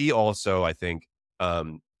he also, I think,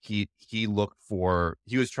 he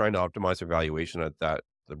was trying to optimize their valuation at that.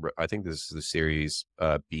 I think this is the series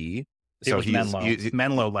B. It was Menlo.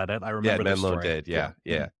 Menlo led it. I remember this Menlo story. did.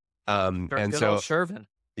 Yeah. And Good so old Shervin.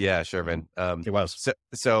 yeah, Shervin. It was.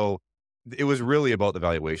 So it was really about the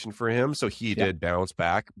valuation for him. So he did bounce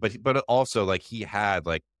back, but also like he had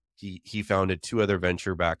like he founded 2 other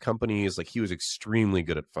venture backed companies. Like he was extremely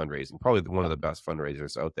good at fundraising, probably one of the best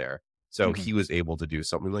fundraisers out there. So he was able to do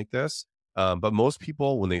something like this. But most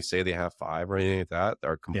people, when they say they have 5 or anything like that,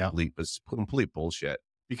 are complete bullshit.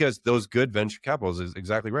 Because those good venture capitals is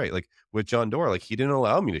exactly right. Like with John Doerr, like he didn't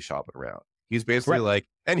allow me to shop it around. He's basically like,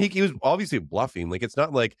 and he was obviously bluffing. Like it's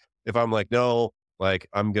not like if I'm like, no, like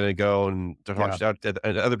I'm gonna go and talk out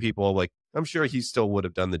to other people. Like I'm sure he still would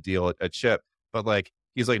have done the deal at Shyp, but like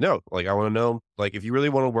he's like, no, like I want to know, like if you really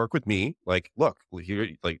want to work with me, like look here,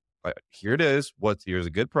 like here it is. Here's a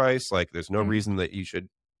good price. Like there's no reason that you should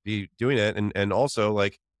be doing it, and also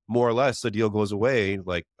like more or less the deal goes away.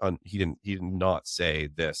 Like he did not say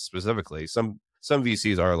this specifically. Some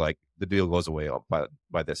VCs are like the deal goes away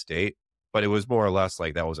by this date, but it was more or less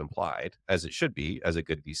like that was implied, as it should be as a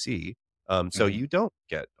good VC. So you don't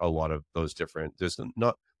get a lot of those different. There's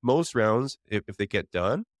not most rounds. If they get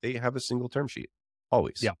done, they have a single term sheet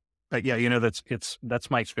always. Yeah. Yeah, that's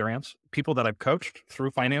my experience. People that I've coached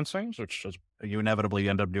through financings, which is you inevitably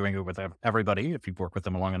end up doing it with everybody if you work with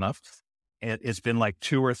them long enough. It's been like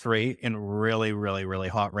 2 or 3 in really, really, really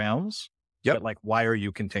hot rounds. Yep. But like, why are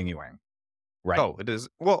you continuing? Right. Oh, it is.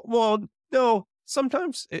 Well, no.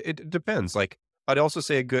 Sometimes it depends. Like I'd also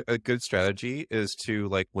say a good strategy is to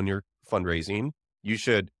like when you're fundraising, you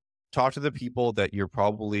should talk to the people that you're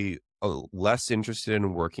probably less interested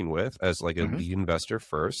in working with as like a lead investor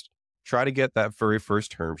first. Try to get that very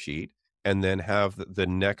first term sheet, and then have the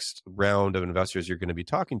next round of investors you're going to be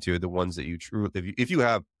talking to, the ones that you truly, if you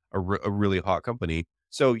have a really hot company.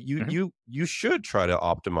 So you should try to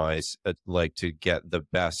optimize like to get the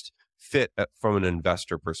best fit from an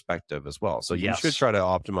investor perspective as well. So you should try to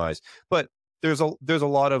optimize, but there's a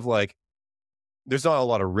lot of like, there's not a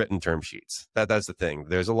lot of written term sheets. That's the thing.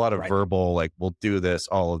 There's a lot of verbal, like we'll do this,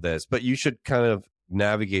 all of this, but you should kind of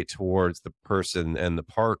navigate towards the person and the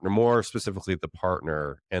partner, more specifically the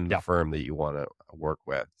partner and the firm that you want to work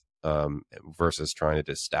with, versus trying to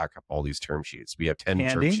just stack up all these term sheets. We have 10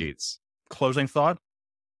 term sheets. Closing thought?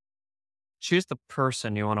 Choose the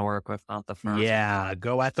person you want to work with, not the firm. Yeah,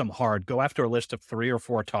 go at them hard. Go after a list of 3 or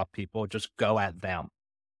 4 top people. Just go at them.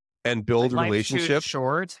 And build relationships.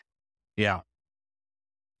 Short. Yeah.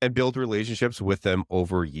 And build relationships with them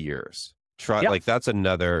over years. Like that's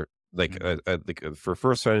another, like, for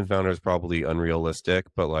first time founders, probably unrealistic,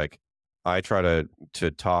 but like I try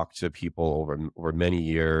to talk to people over many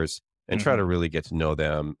years and try to really get to know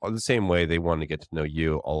them the same way they want to get to know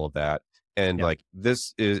you, all of that. And like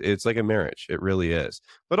it's like a marriage. It really is.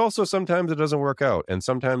 But also sometimes it doesn't work out. And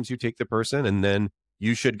sometimes you take the person and then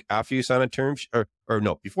you should, after you sign a term sheet, or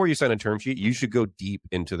no, before you sign a term sheet, you should go deep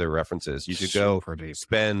into their references. You should go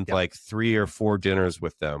spend like 3 or 4 dinners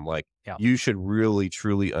with them. Like you should really,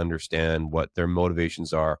 truly understand what their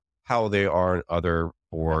motivations are, how they are in other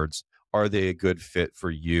boards. Are they a good fit for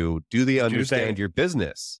you? Do they understand your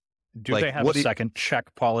business? Do they have a second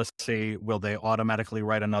check policy? Will they automatically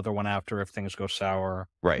write another one after if things go sour?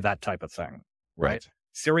 Right. That type of thing. Right.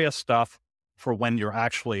 Serious stuff for when you're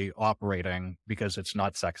actually operating, because it's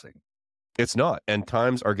not sexy. It's not. And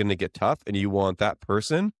times are going to get tough, and you want that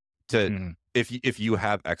person to, if you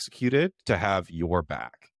have executed, to have your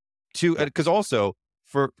back. Because also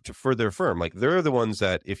for their firm, like they're the ones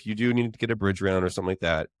that if you do need to get a bridge round or something like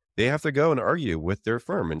that, they have to go and argue with their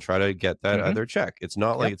firm and try to get that other check. It's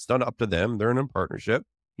not like it's not up to them. They're in a partnership.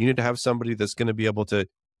 You need to have somebody that's going to be able to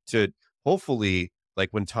hopefully, like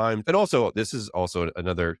when time, and also this is also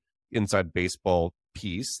another inside baseball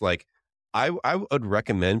piece. Like I would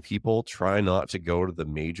recommend people try not to go to the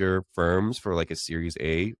major firms for like a Series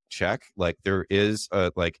A check. Like there is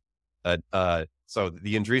so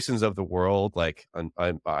the Andreessens of the world, like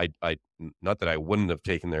I not that I wouldn't have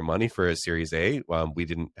taken their money for a Series A. We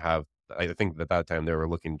didn't have. I think at that time they were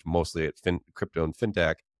looking mostly at crypto and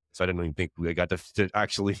fintech, so I didn't even think we got to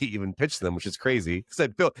actually even pitch them, which is crazy.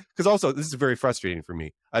 Because also this is very frustrating for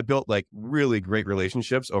me. I built like really great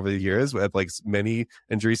relationships over the years with like many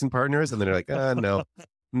Andreessen partners, and then they're like, no,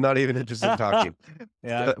 I'm not even interested in talking.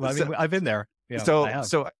 I've been there. Yeah, so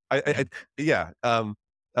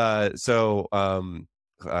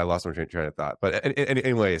I lost my train of thought, but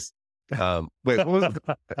anyways, wait, what was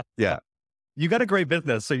yeah. You got a great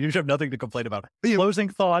business, so you should have nothing to complain about. Closing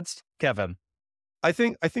thoughts, Kevin. I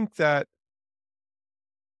think that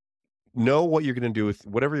know what you're going to do with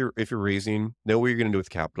whatever if you're raising, know what you're going to do with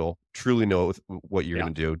capital, truly know what you're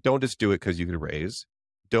going to do. Don't just do it because you could raise.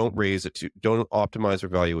 Don't raise it don't optimize your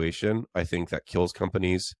valuation. I think that kills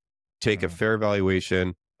companies. Take a fair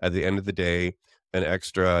valuation. At the end of the day, an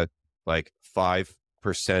extra like 5%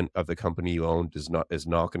 of the company you own is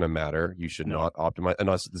not going to matter. You should not optimize. And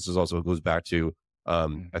this is also goes back to,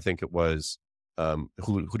 I think it was,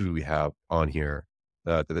 who do we have on here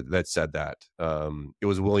that said that? It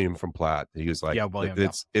was William from Platt. He was like, William,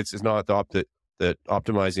 it's not that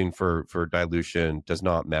optimizing for dilution does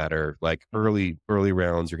not matter. Like early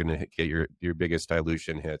rounds, you're going to get your biggest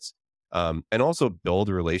dilution hits. And also build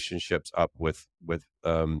relationships up with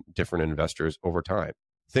different investors over time.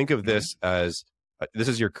 Think of this as this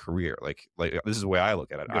is your career. Like this is the way I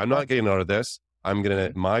look at it. I'm not getting out of this.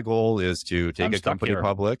 My goal is to take a company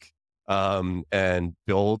public, and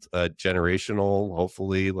build a generational,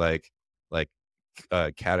 hopefully like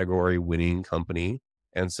category winning company.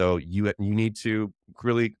 And so you need to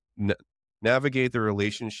really navigate the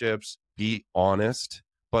relationships, be honest,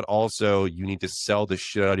 but also you need to sell the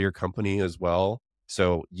shit out of your company as well.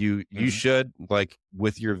 So you should, like,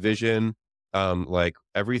 with your vision, like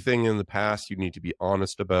everything in the past, you need to be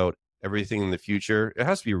honest about. Everything in the future, it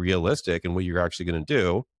has to be realistic in what you're actually going to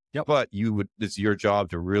do. Yep. But it's your job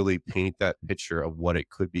to really paint that picture of what it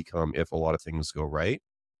could become if a lot of things go right.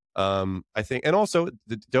 I think, and also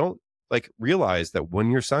don't realize that when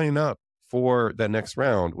you're signing up for that next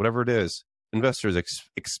round, whatever it is, investors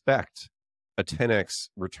expect a 10x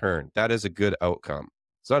return. That is a good outcome.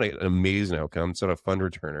 It's not an amazing outcome. It's not a fund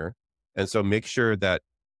returner. And so make sure that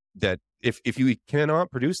if you cannot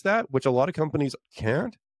produce that, which a lot of companies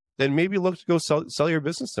can't, then maybe look to go sell your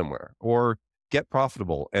business somewhere or get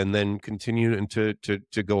profitable and then continue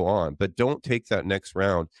to go on. But don't take that next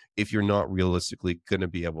round if you're not realistically going to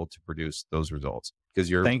be able to produce those results,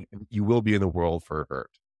 because you will be in the world for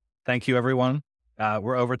hurt. Thank you, everyone.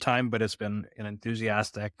 We're over time, but it's been an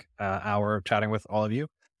enthusiastic hour of chatting with all of you.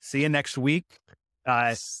 See you next week.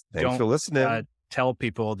 Thanks for listening. Tell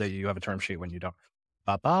people that you have a term sheet when you don't.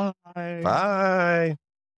 Bye-bye. Bye.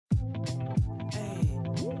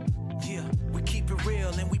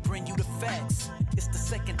 Real and we bring you the facts. It's the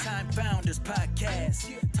Second Time Founders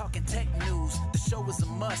podcast. Talking tech news. The show is a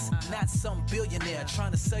must, not some billionaire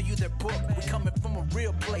trying to sell you their book. We're coming from a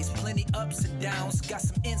real place, plenty ups and downs. Got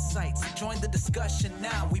some insights. Join the discussion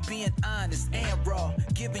now. We being honest and raw,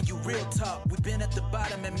 giving you real talk. We've been at the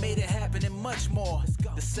bottom and made it happen and much more.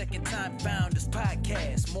 The Second Time Founders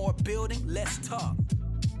podcast. More building, less talk.